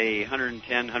 chronologically, say 110,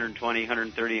 120,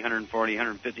 130, 140,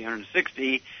 150,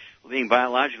 160, well, being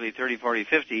biologically 30, 40,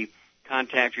 50,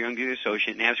 contact your Youngevity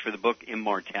associate and ask for the book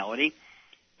Immortality.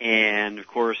 And, of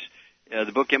course,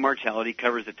 the book Immortality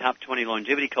covers the top 20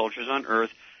 longevity cultures on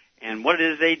Earth and what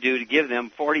it is they do to give them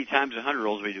 40 times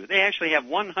 100-year-olds we do. They actually have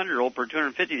 100-year-old per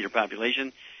 250 of their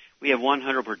population. We have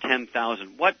 100 per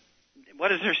 10,000. What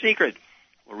is their secret?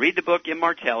 Well, read the book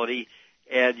Immortality,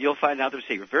 and you'll find out their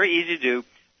secret. Very easy to do.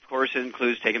 Of course, it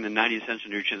includes taking the 90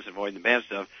 essential nutrients and avoiding the bad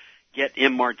stuff. Get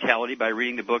Immortality by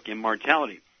reading the book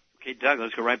Immortality. Okay, Doug,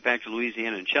 let's go right back to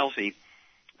Louisiana and Chelsea.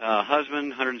 husband,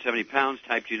 170 pounds,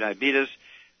 type 2 diabetes.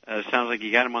 Sounds like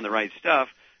you got him on the right stuff.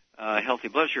 Healthy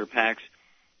blood sugar packs.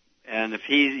 And if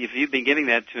you've been giving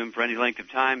that to him for any length of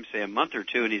time, say a month or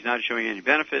two, and he's not showing any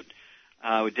benefit,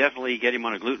 I would definitely get him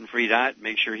on a gluten-free diet.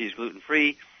 Make sure he's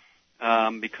gluten-free,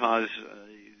 because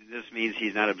this means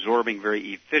he's not absorbing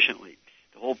very efficiently.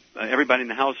 Everybody in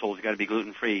the household has got to be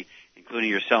gluten-free, including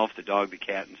yourself, the dog, the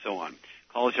cat, and so on.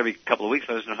 Call us every couple of weeks.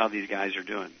 Let us know how these guys are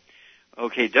doing.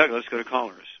 Okay, Doug, let's go to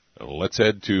callers. Let's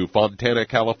head to Fontana,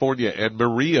 California. And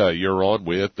Maria, you're on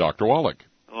with Dr. Wallach.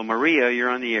 Oh, Maria, you're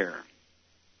on the air.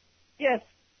 Yes,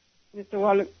 Mr.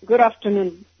 Wallach. Good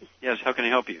afternoon. Yes, how can I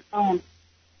help you?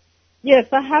 Yes,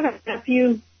 I have a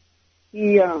nephew.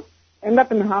 He ended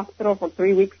up in the hospital for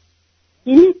 3 weeks.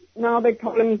 Now they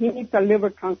told him he needs a liver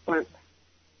transplant.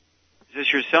 Is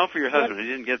this yourself or your husband? I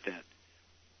didn't get that.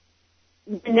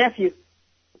 My nephew.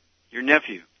 Your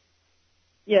nephew?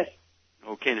 Yes.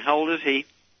 Okay, and how old is he?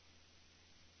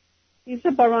 He's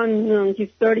about around his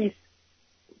 30s.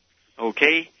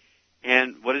 Okay,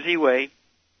 and what does he weigh?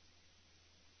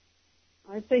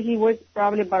 I'd say he weighs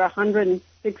probably about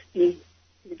 160,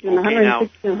 between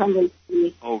 160 and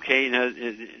 170. Okay, now,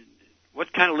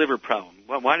 what kind of liver problem?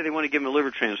 Why do they want to give him a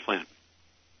liver transplant?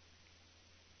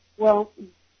 Well,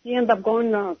 he ended up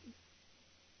going to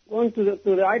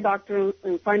the eye doctor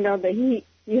and find out that he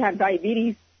had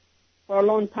diabetes. For a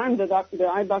long time, the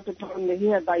eye doctor told him that he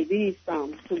had diabetes,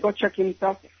 to go check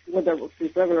himself with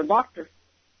his regular doctor.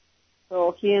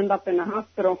 So he ended up in the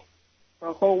hospital for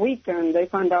a whole week, and they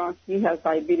found out he has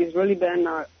diabetes really bad.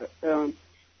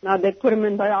 Now they put him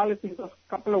in dialysis a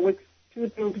couple of weeks,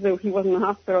 2 weeks he was in the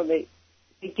hospital. They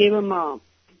gave him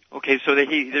Okay, so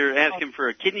they're asking for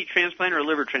a kidney transplant or a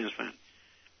liver transplant?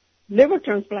 Liver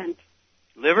transplant.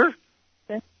 Liver?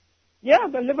 Yeah,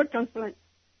 the liver transplant.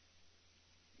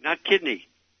 Not kidney.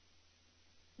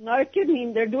 Not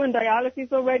kidney. They're doing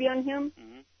dialysis already on him,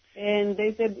 and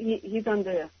they said he's on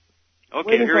the.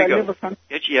 Okay, here we go.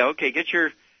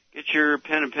 Get your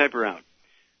pen and paper out.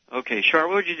 Okay, Char,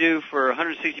 what would you do for a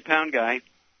 160-pound guy,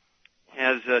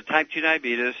 has type 2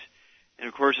 diabetes, and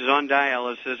of course is on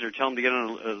dialysis, or tell him to get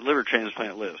on a liver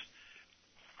transplant list?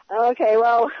 Okay,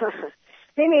 well,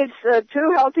 he needs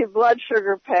 2 healthy blood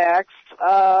sugar packs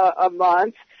a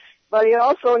month, but he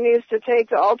also needs to take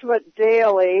the Ultimate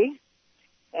Daily,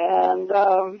 and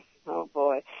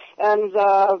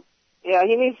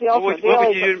he needs the Ultimate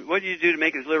Daily. What do you do to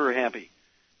make his liver happy?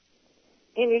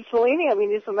 He needs selenium. He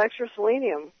needs some extra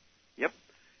selenium. Yep,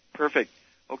 perfect.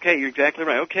 Okay, you're exactly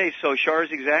right. Okay, so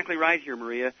Char's exactly right here,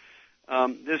 Maria.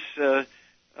 This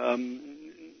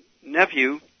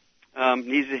nephew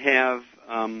needs to have,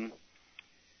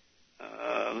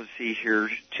 let's see here,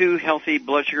 2 healthy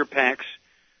blood sugar packs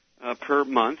per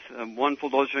month, 1 full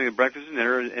dose of breakfast and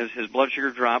dinner. As his blood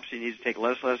sugar drops, he needs to take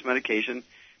less medication.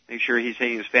 Make sure he's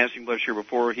taking his fasting blood sugar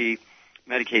before he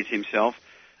medicates himself.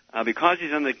 Because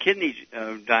he's on the kidney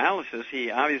dialysis,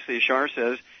 he obviously, as Char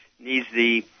says, needs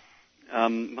the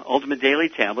Ultimate Daily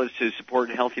tablets to support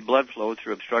healthy blood flow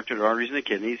through obstructed arteries in the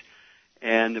kidneys.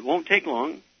 And it won't take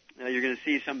long. You're going to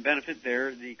see some benefit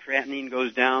there. The creatinine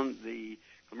goes down, the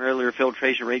glomerular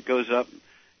filtration rate goes up,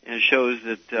 and it shows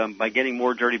that by getting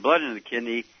more dirty blood into the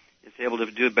kidney, it's able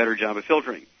to do a better job of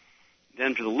filtering.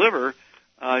 Then for the liver,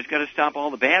 he's got to stop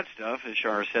all the bad stuff, as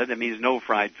Char said. That means no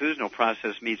fried foods, no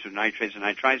processed meats with nitrates and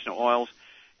nitrites, no oils,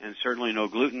 and certainly no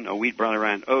gluten, no wheat, barley,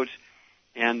 rye, and oats.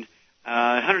 And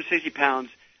 160 pounds,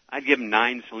 I'd give him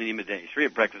 9 selenium a day. 3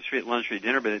 at breakfast, 3 at lunch, 3 at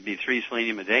dinner, but it'd be 3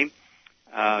 selenium a day.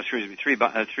 3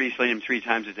 selenium 3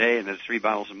 times a day, and that's 3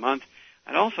 bottles a month.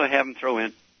 I'd also have him throw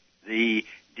in the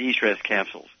D-stress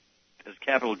capsules. That's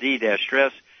capital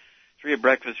D-stress. 3 at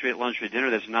breakfast, 3 at lunch, 3 at dinner.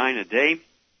 That's 9 a day.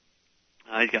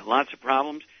 He's got lots of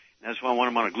problems. And that's why I want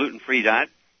him on a gluten-free diet.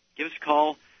 Give us a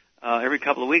call every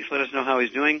couple of weeks. Let us know how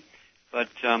he's doing. But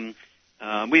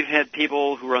we've had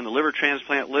people who are on the liver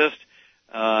transplant list,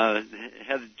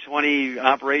 had 20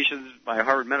 operations by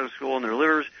Harvard Medical School on their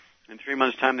livers. In 3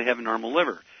 months' time, they have a normal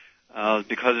liver.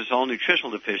 Because it's all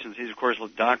nutritional deficiencies. Of course,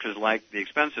 doctors like the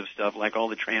expensive stuff, like all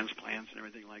the transplants and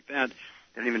everything like that.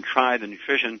 They don't even try the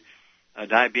nutrition.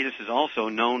 Diabetes is also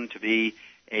known to be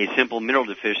a simple mineral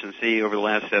deficiency. Over the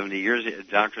last 70 years,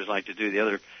 doctors like to do the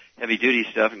other heavy-duty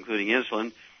stuff, including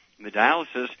insulin. And the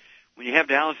dialysis, when you have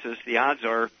dialysis, the odds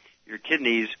are your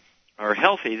kidneys are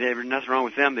healthy. There's nothing wrong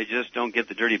with them. They just don't get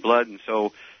the dirty blood. And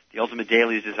so the Ultimate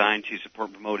Daily is designed to support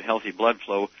and promote healthy blood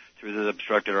flow through the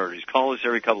obstructed arteries. Call us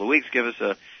every couple of weeks. Give us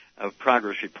a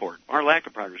progress report, or lack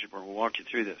of progress report. We'll walk you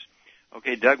through this.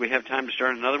 Okay, Doug, we have time to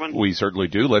start another one? We certainly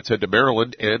do. Let's head to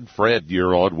Maryland. And Fred,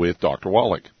 you're on with Dr.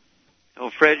 Wallach. Oh,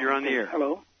 Fred, you're on the air.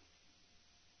 Hello.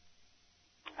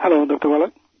 Hello, Dr.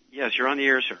 Wallach. Yes, you're on the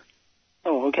air, sir.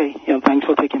 Oh, okay. Yeah, thanks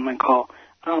for taking my call.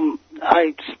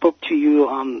 I spoke to you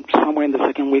somewhere in the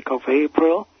second week of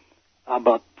April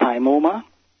about thymoma,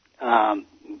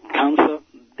 cancer.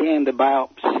 Then the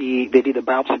biopsy, they did a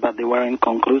biopsy, but they weren't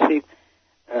conclusive.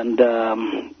 And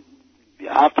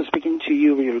after speaking to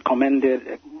you, you recommended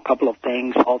a couple of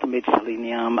things: Ultimate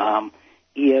Selenium,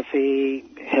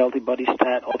 EFA, Healthy Body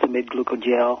Stat, Ultimate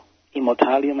Glucogel,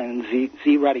 Immortalium, and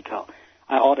Z Radical.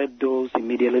 I ordered those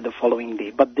immediately the following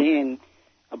day. But then,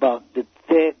 about the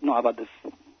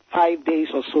 5 days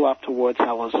or so afterwards,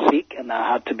 I was sick and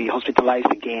I had to be hospitalized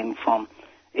again from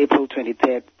April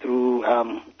 23rd through,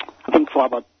 I think for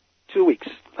about 2 weeks,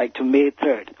 like to May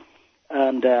 3rd.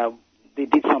 And they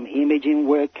did some imaging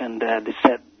work, and they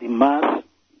said the thymoma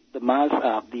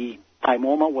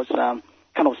was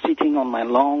kind of sitting on my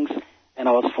lungs, and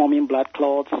I was forming blood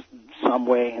clots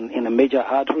somewhere in a major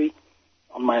artery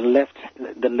on my the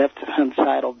left-hand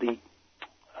side of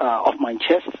my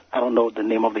chest. I don't know the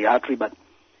name of the artery, but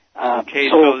okay.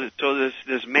 So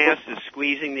this mass is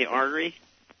squeezing the artery.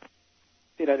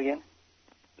 Say that again.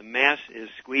 The mass is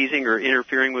squeezing or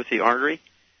interfering with the artery.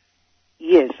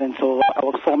 Yes, and so I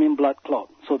was forming blood clot.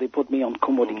 So they put me on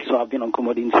Coumadin. Okay. So I've been on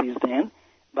Coumadin since then.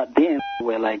 But then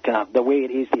we're like the way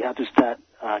it is, they had to start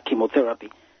chemotherapy.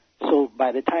 So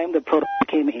by the time the product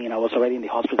came in, I was already in the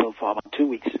hospital for about 2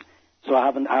 weeks. So I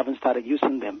haven't started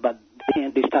using them. But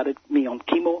then they started me on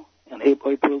chemo on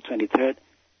April 23rd,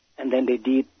 and then they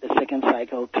did the second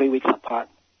cycle 3 weeks apart,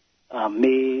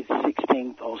 May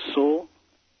 16th or so.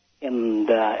 And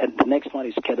the next one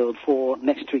is scheduled for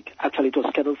next week. Actually, it was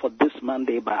scheduled for this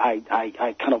Monday, but I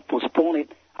kind of postponed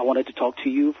it. I wanted to talk to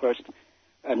you first,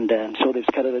 and so they've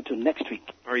scheduled it to next week.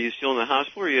 Are you still in the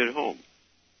hospital or are you at home?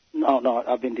 No,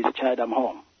 I've been discharged. I'm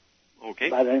home. Okay.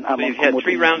 So you've had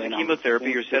 3 rounds of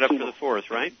chemotherapy. You're set up for the 4th,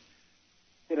 right?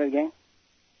 Say that again?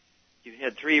 You've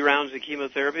had 3 rounds of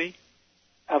chemotherapy?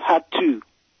 I've had 2,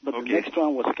 but the next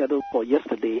one was scheduled for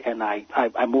yesterday, and I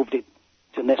moved it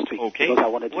to next week. Okay. Because I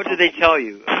wanted to what did they tell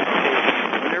you?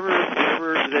 Whenever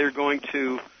they're going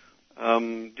to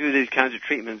do these kinds of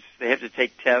treatments, they have to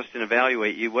take tests and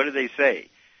evaluate you. What did they say?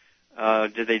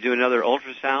 Did they do another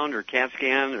ultrasound or CAT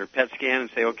scan or PET scan and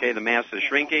say, okay, the mass is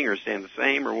shrinking or staying the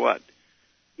same, or what?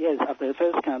 Yes, after the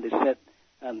first scan, they said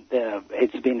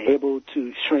it's been able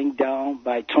to shrink down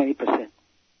by 20%.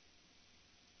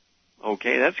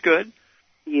 Okay, that's good.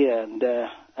 Yeah,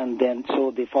 and then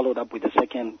so they followed up with the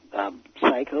second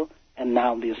cycle, and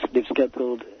now they've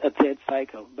scheduled a 3rd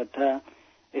cycle. But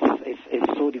it's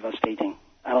so devastating.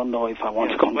 I don't know if I want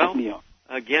to continue. Well,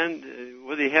 again,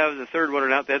 whether you have the 3rd one or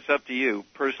not, that's up to you.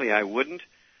 Personally, I wouldn't.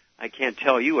 I can't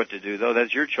tell you what to do, though.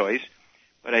 That's your choice.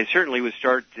 But I certainly would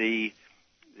start the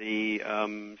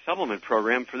supplement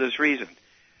program for this reason.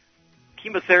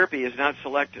 Chemotherapy is not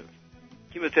selective.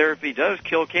 Chemotherapy does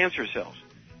kill cancer cells.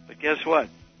 But guess what?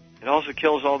 It also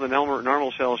kills all the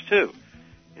normal cells, too.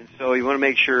 And so you want to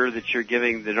make sure that you're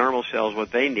giving the normal cells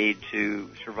what they need to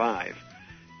survive.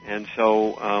 And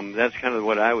so that's kind of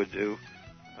what I would do.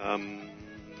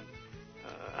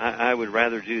 I would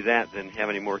rather do that than have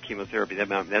any more chemotherapy.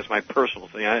 That's my personal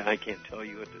thing. I can't tell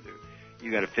you what to do. You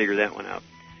got to figure that one out.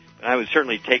 But I would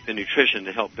certainly take the nutrition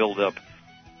to help build up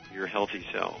your healthy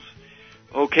cells.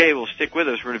 Okay, well, stick with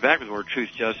us. We're back with more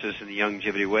Truth, Justice, and the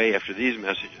Youngevity Way after these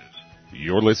messages.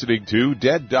 You're listening to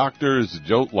Dead Doctors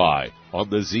Don't Lie on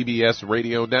the ZBS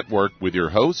Radio Network with your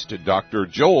host, Dr.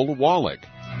 Joel Wallach.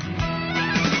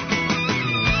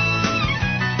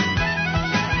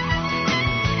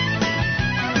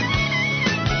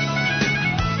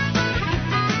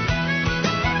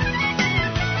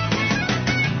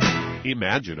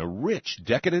 Imagine a rich,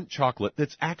 decadent chocolate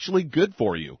that's actually good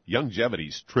for you.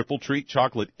 Youngevity's Triple Treat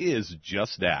Chocolate is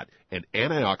just that. An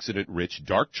antioxidant-rich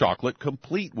dark chocolate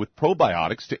complete with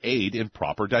probiotics to aid in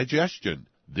proper digestion.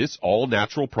 This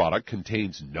all-natural product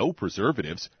contains no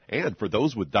preservatives, and for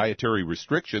those with dietary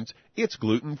restrictions, it's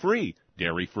gluten-free,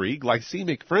 dairy-free,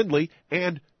 glycemic-friendly,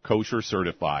 and kosher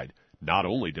certified. Not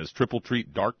only does Triple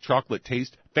Treat Dark Chocolate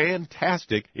taste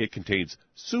fantastic, it contains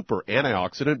super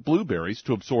antioxidant blueberries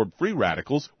to absorb free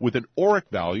radicals with an ORAC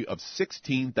value of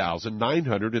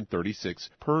 16,936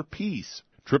 per piece.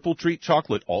 Triple Treat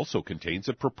Chocolate also contains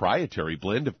a proprietary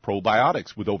blend of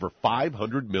probiotics with over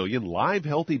 500 million live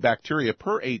healthy bacteria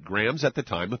per 8 grams at the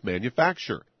time of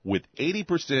manufacture, with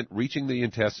 80% reaching the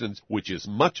intestines, which is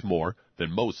much more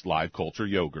than most live culture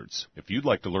yogurts. If you'd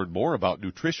like to learn more about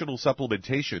nutritional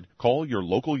supplementation, call your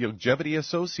local Youngevity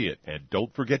associate, and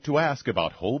don't forget to ask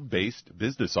about home-based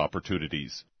business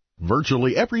opportunities.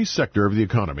 Virtually every sector of the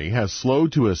economy has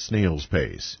slowed to a snail's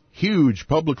pace. Huge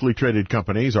publicly traded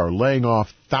companies are laying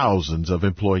off thousands of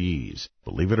employees.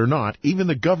 Believe it or not, even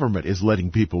the government is letting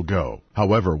people go.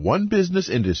 However, one business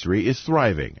industry is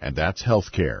thriving, and that's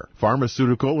healthcare.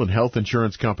 Pharmaceutical and health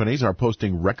insurance companies are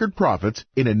posting record profits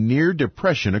in a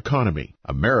near-depression economy.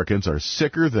 Americans are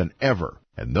sicker than ever,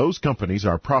 and those companies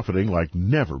are profiting like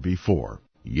never before.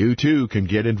 You, too, can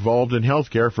get involved in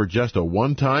healthcare for just a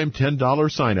one-time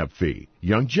 $10 sign-up fee.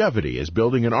 Youngevity is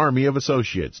building an army of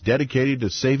associates dedicated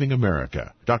to saving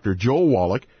America. Dr. Joel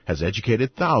Wallach has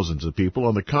educated thousands of people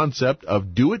on the concept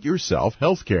of do-it-yourself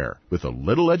healthcare. With a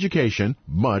little education,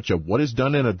 much of what is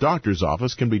done in a doctor's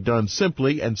office can be done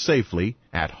simply and safely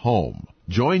at home.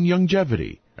 Join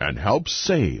Youngevity and help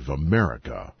save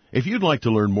America. If you'd like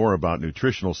to learn more about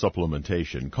nutritional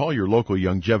supplementation, call your local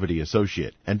Youngevity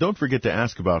associate, and don't forget to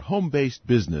ask about home-based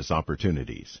business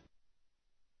opportunities.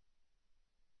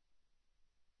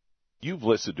 You've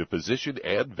listened to physician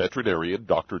and veterinarian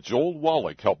Dr. Joel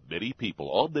Wallach help many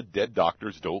people on the Dead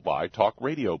Doctors Don't Lie talk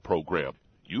radio program.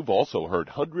 You've also heard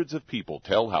hundreds of people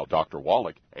tell how Dr.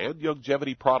 Wallach and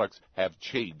Youngevity products have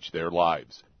changed their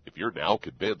lives. If you're now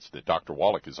convinced that Dr.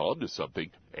 Wallach is onto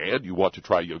something and you want to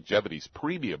try Youngevity's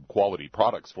premium quality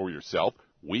products for yourself,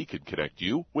 we can connect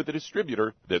you with a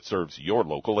distributor that serves your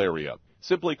local area.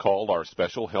 Simply call our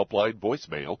special helpline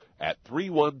voicemail at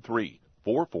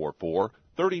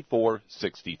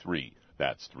 313-444-3463.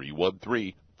 That's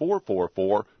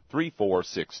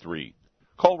 313-444-3463.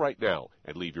 Call right now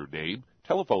and leave your name,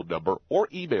 telephone number, or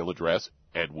email address,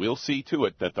 and we'll see to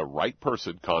it that the right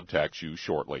person contacts you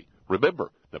shortly. Remember,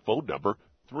 the phone number,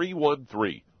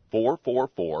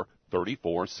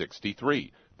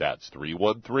 313-444-3463. That's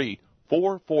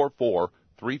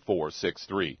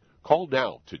 313-444-3463. Call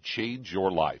now to change your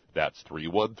life. That's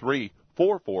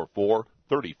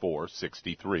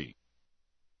 313-444-3463.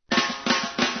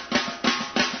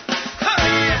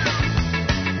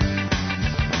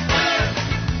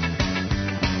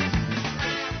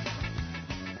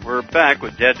 We're back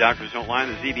with Dead Doctors Don't Lie on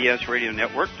the ZBS Radio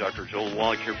Network. Dr. Joel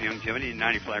Wallach here for Youngevity,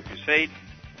 90 Flat Crusade.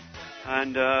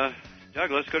 And,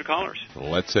 Doug, let's go to callers.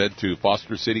 Let's head to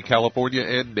Foster City, California.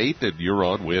 And Nathan, you're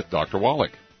on with Dr.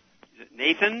 Wallach. Is it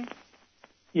Nathan?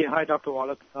 Yeah, hi, Dr.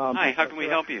 Wallach. Hi, how can we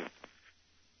help you?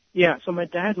 Yeah, so my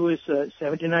dad, who is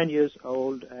 79 years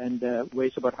old and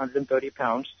weighs about 130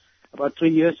 pounds, about 3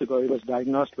 years ago he was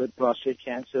diagnosed with prostate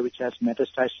cancer, which has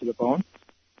metastasized to the bone.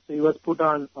 So he was put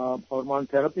on hormone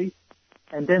therapy.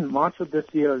 And then March of this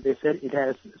year, they said it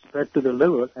has spread to the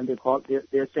liver, and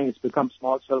they're saying it's become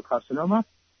small cell carcinoma.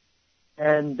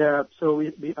 And so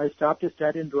I stopped his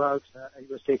statin drugs. He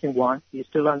was taking one. He's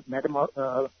still on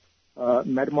metamorphin.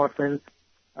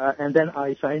 And then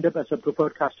I signed up as a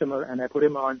preferred customer, and I put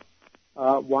him on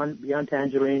one Beyond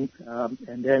Tangerine,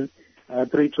 and then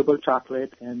 3 triple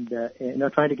chocolate, and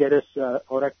trying to get his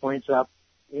ORAC points up,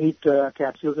 8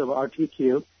 capsules of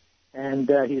RTQ, and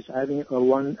he's having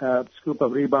 1 scoop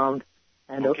of Rebound.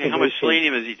 And okay, how much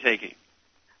selenium is he taking?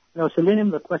 No,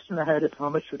 selenium, the question I had is how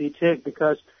much should he take,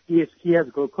 because he has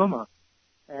glaucoma,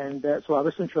 and so I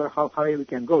wasn't sure how high we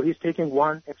can go. He's taking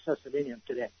 1 extra selenium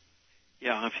today.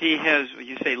 Yeah, if he has,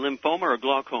 you say lymphoma or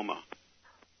glaucoma?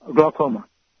 Glaucoma.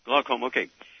 Glaucoma, okay.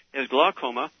 He has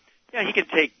glaucoma. Yeah, he can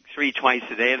take 3 twice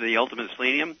a day of the ultimate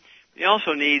selenium. He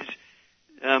also needs,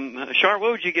 Shar,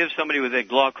 what would you give somebody with a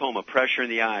glaucoma, pressure in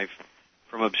the eye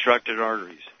from obstructed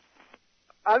arteries?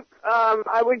 I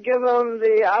would give him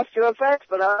the OsteoFX,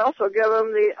 but I'd also give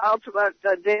him the Ultimate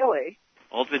Daily.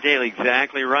 Ultimate Daily,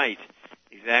 exactly right.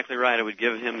 Exactly right. I would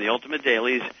give him the Ultimate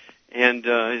Dailies. And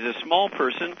he's a small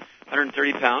person,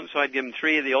 130 pounds, so I'd give him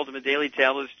 3 of the Ultimate Daily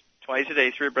tablets twice a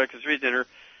day, 3 at breakfast, 3 at dinner,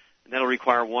 and that'll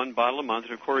require 1 bottle a month.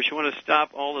 And, of course, you want to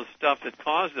stop all the stuff that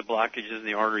caused the blockages in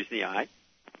the arteries in the eye.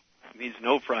 It means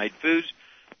no fried foods,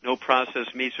 no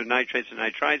processed meats with nitrates and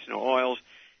nitrites, no oils,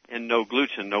 and no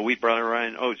gluten, no wheat, barley,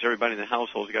 and oats. Everybody in the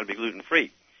household has got to be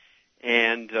gluten-free.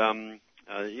 And,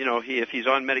 if he's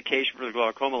on medication for the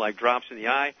glaucoma, like drops in the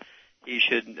eye, he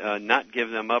should not give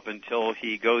them up until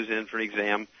he goes in for an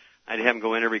exam. I'd have him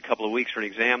go in every couple of weeks for an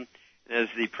exam. And as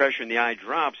the pressure in the eye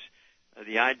drops,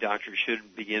 the eye doctor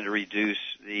should begin to reduce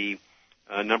the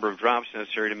number of drops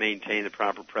necessary to maintain the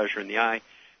proper pressure in the eye.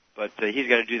 But he's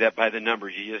got to do that by the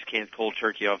numbers. You just can't cold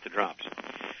turkey off the drops.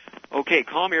 Okay,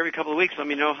 call me every couple of weeks. Let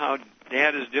me know how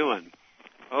Dad is doing.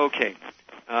 Okay.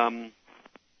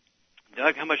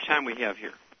 Doug, how much time we have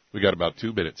here? We got about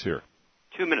 2 minutes here.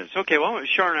 2 minutes. Okay, well,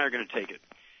 Shar and I are going to take it.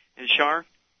 And Shar?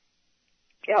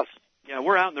 Yes. Yeah,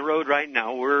 we're out on the road right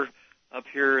now. We're up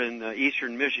here in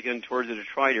eastern Michigan towards the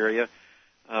Detroit area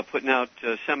putting out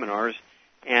seminars.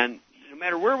 And no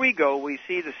matter where we go, we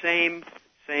see the same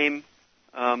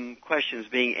questions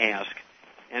being asked.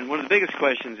 And one of the biggest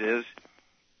questions is,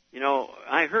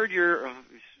 I heard your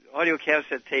audio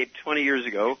cassette tape 20 years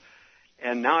ago,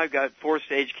 and now I've got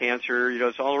 4-stage cancer.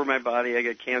 It's all over my body. I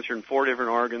got cancer in 4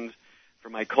 different organs,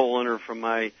 from my colon or from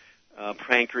my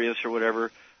pancreas or whatever.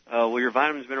 Will your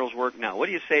vitamins, minerals work now? What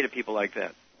do you say to people like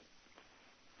that?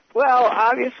 Well,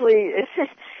 obviously,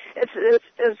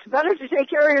 it's better to take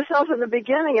care of yourself in the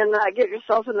beginning and not get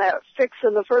yourself in that fix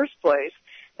in the first place.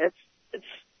 It's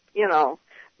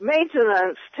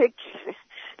maintenance. Take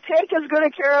as good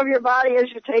a care of your body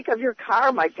as you take of your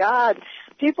car. My God,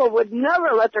 people would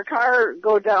never let their car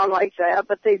go down like that,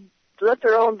 but they let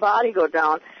their own body go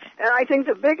down. And I think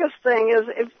the biggest thing is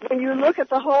when you look at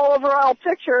the whole overall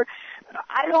picture,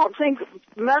 I don't think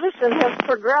medicine has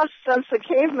progressed since the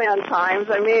caveman times.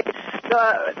 I mean,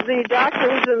 the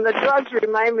doctors and the drugs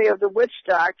remind me of the witch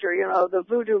doctor, the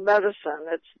voodoo medicine.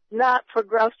 It's not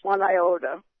progressed one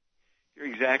iota. You're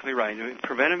exactly right.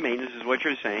 Preventive maintenance is what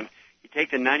you're saying. You take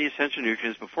the 90 essential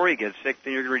nutrients before you get sick,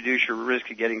 then you're going to reduce your risk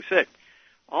of getting sick.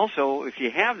 Also, if you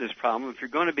have this problem, if you're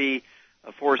going to be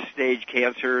a 4-stage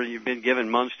cancer, you've been given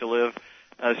months to live,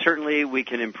 certainly we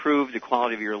can improve the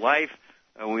quality of your life.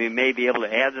 We may be able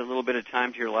to add a little bit of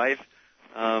time to your life.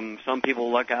 Some people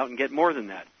luck out and get more than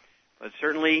that. But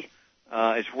certainly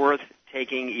it's worth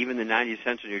taking even the 90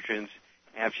 essential nutrients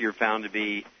after you're found to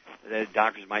be, the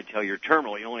doctors might tell you're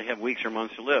terminal. You only have weeks or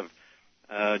months to live.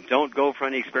 Don't go for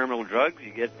any experimental drugs.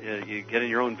 You get in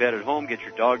your own bed at home, get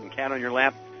your dog and cat on your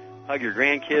lap, hug your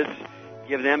grandkids,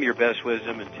 give them your best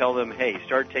wisdom, and tell them, hey,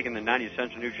 start taking the 90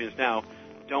 essential nutrients now.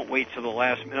 Don't wait till the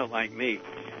last minute like me.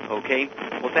 Okay?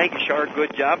 Well, thank you, Shar.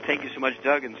 Good job. Thank you so much,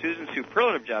 Doug and Susan.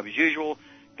 Superlative job as usual.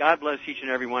 God bless each and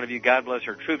every one of you. God bless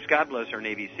our troops. God bless our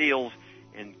Navy SEALs.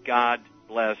 And God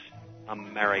bless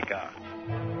America.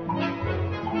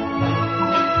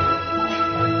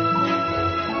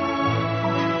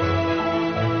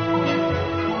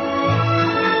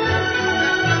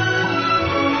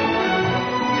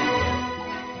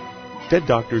 Dead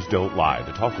Doctors Don't Lie,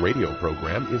 the talk radio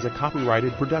program, is a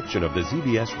copyrighted production of the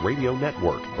ZBS Radio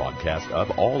Network. Broadcast of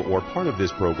all or part of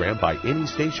this program by any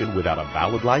station without a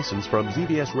valid license from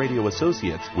ZBS Radio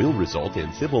Associates will result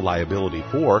in civil liability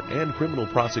for and criminal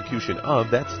prosecution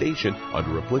of that station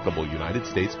under applicable United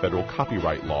States federal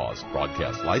copyright laws.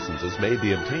 Broadcast licenses may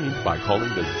be obtained by calling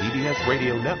the ZBS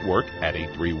Radio Network at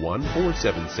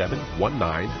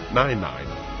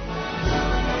 831-477-1999.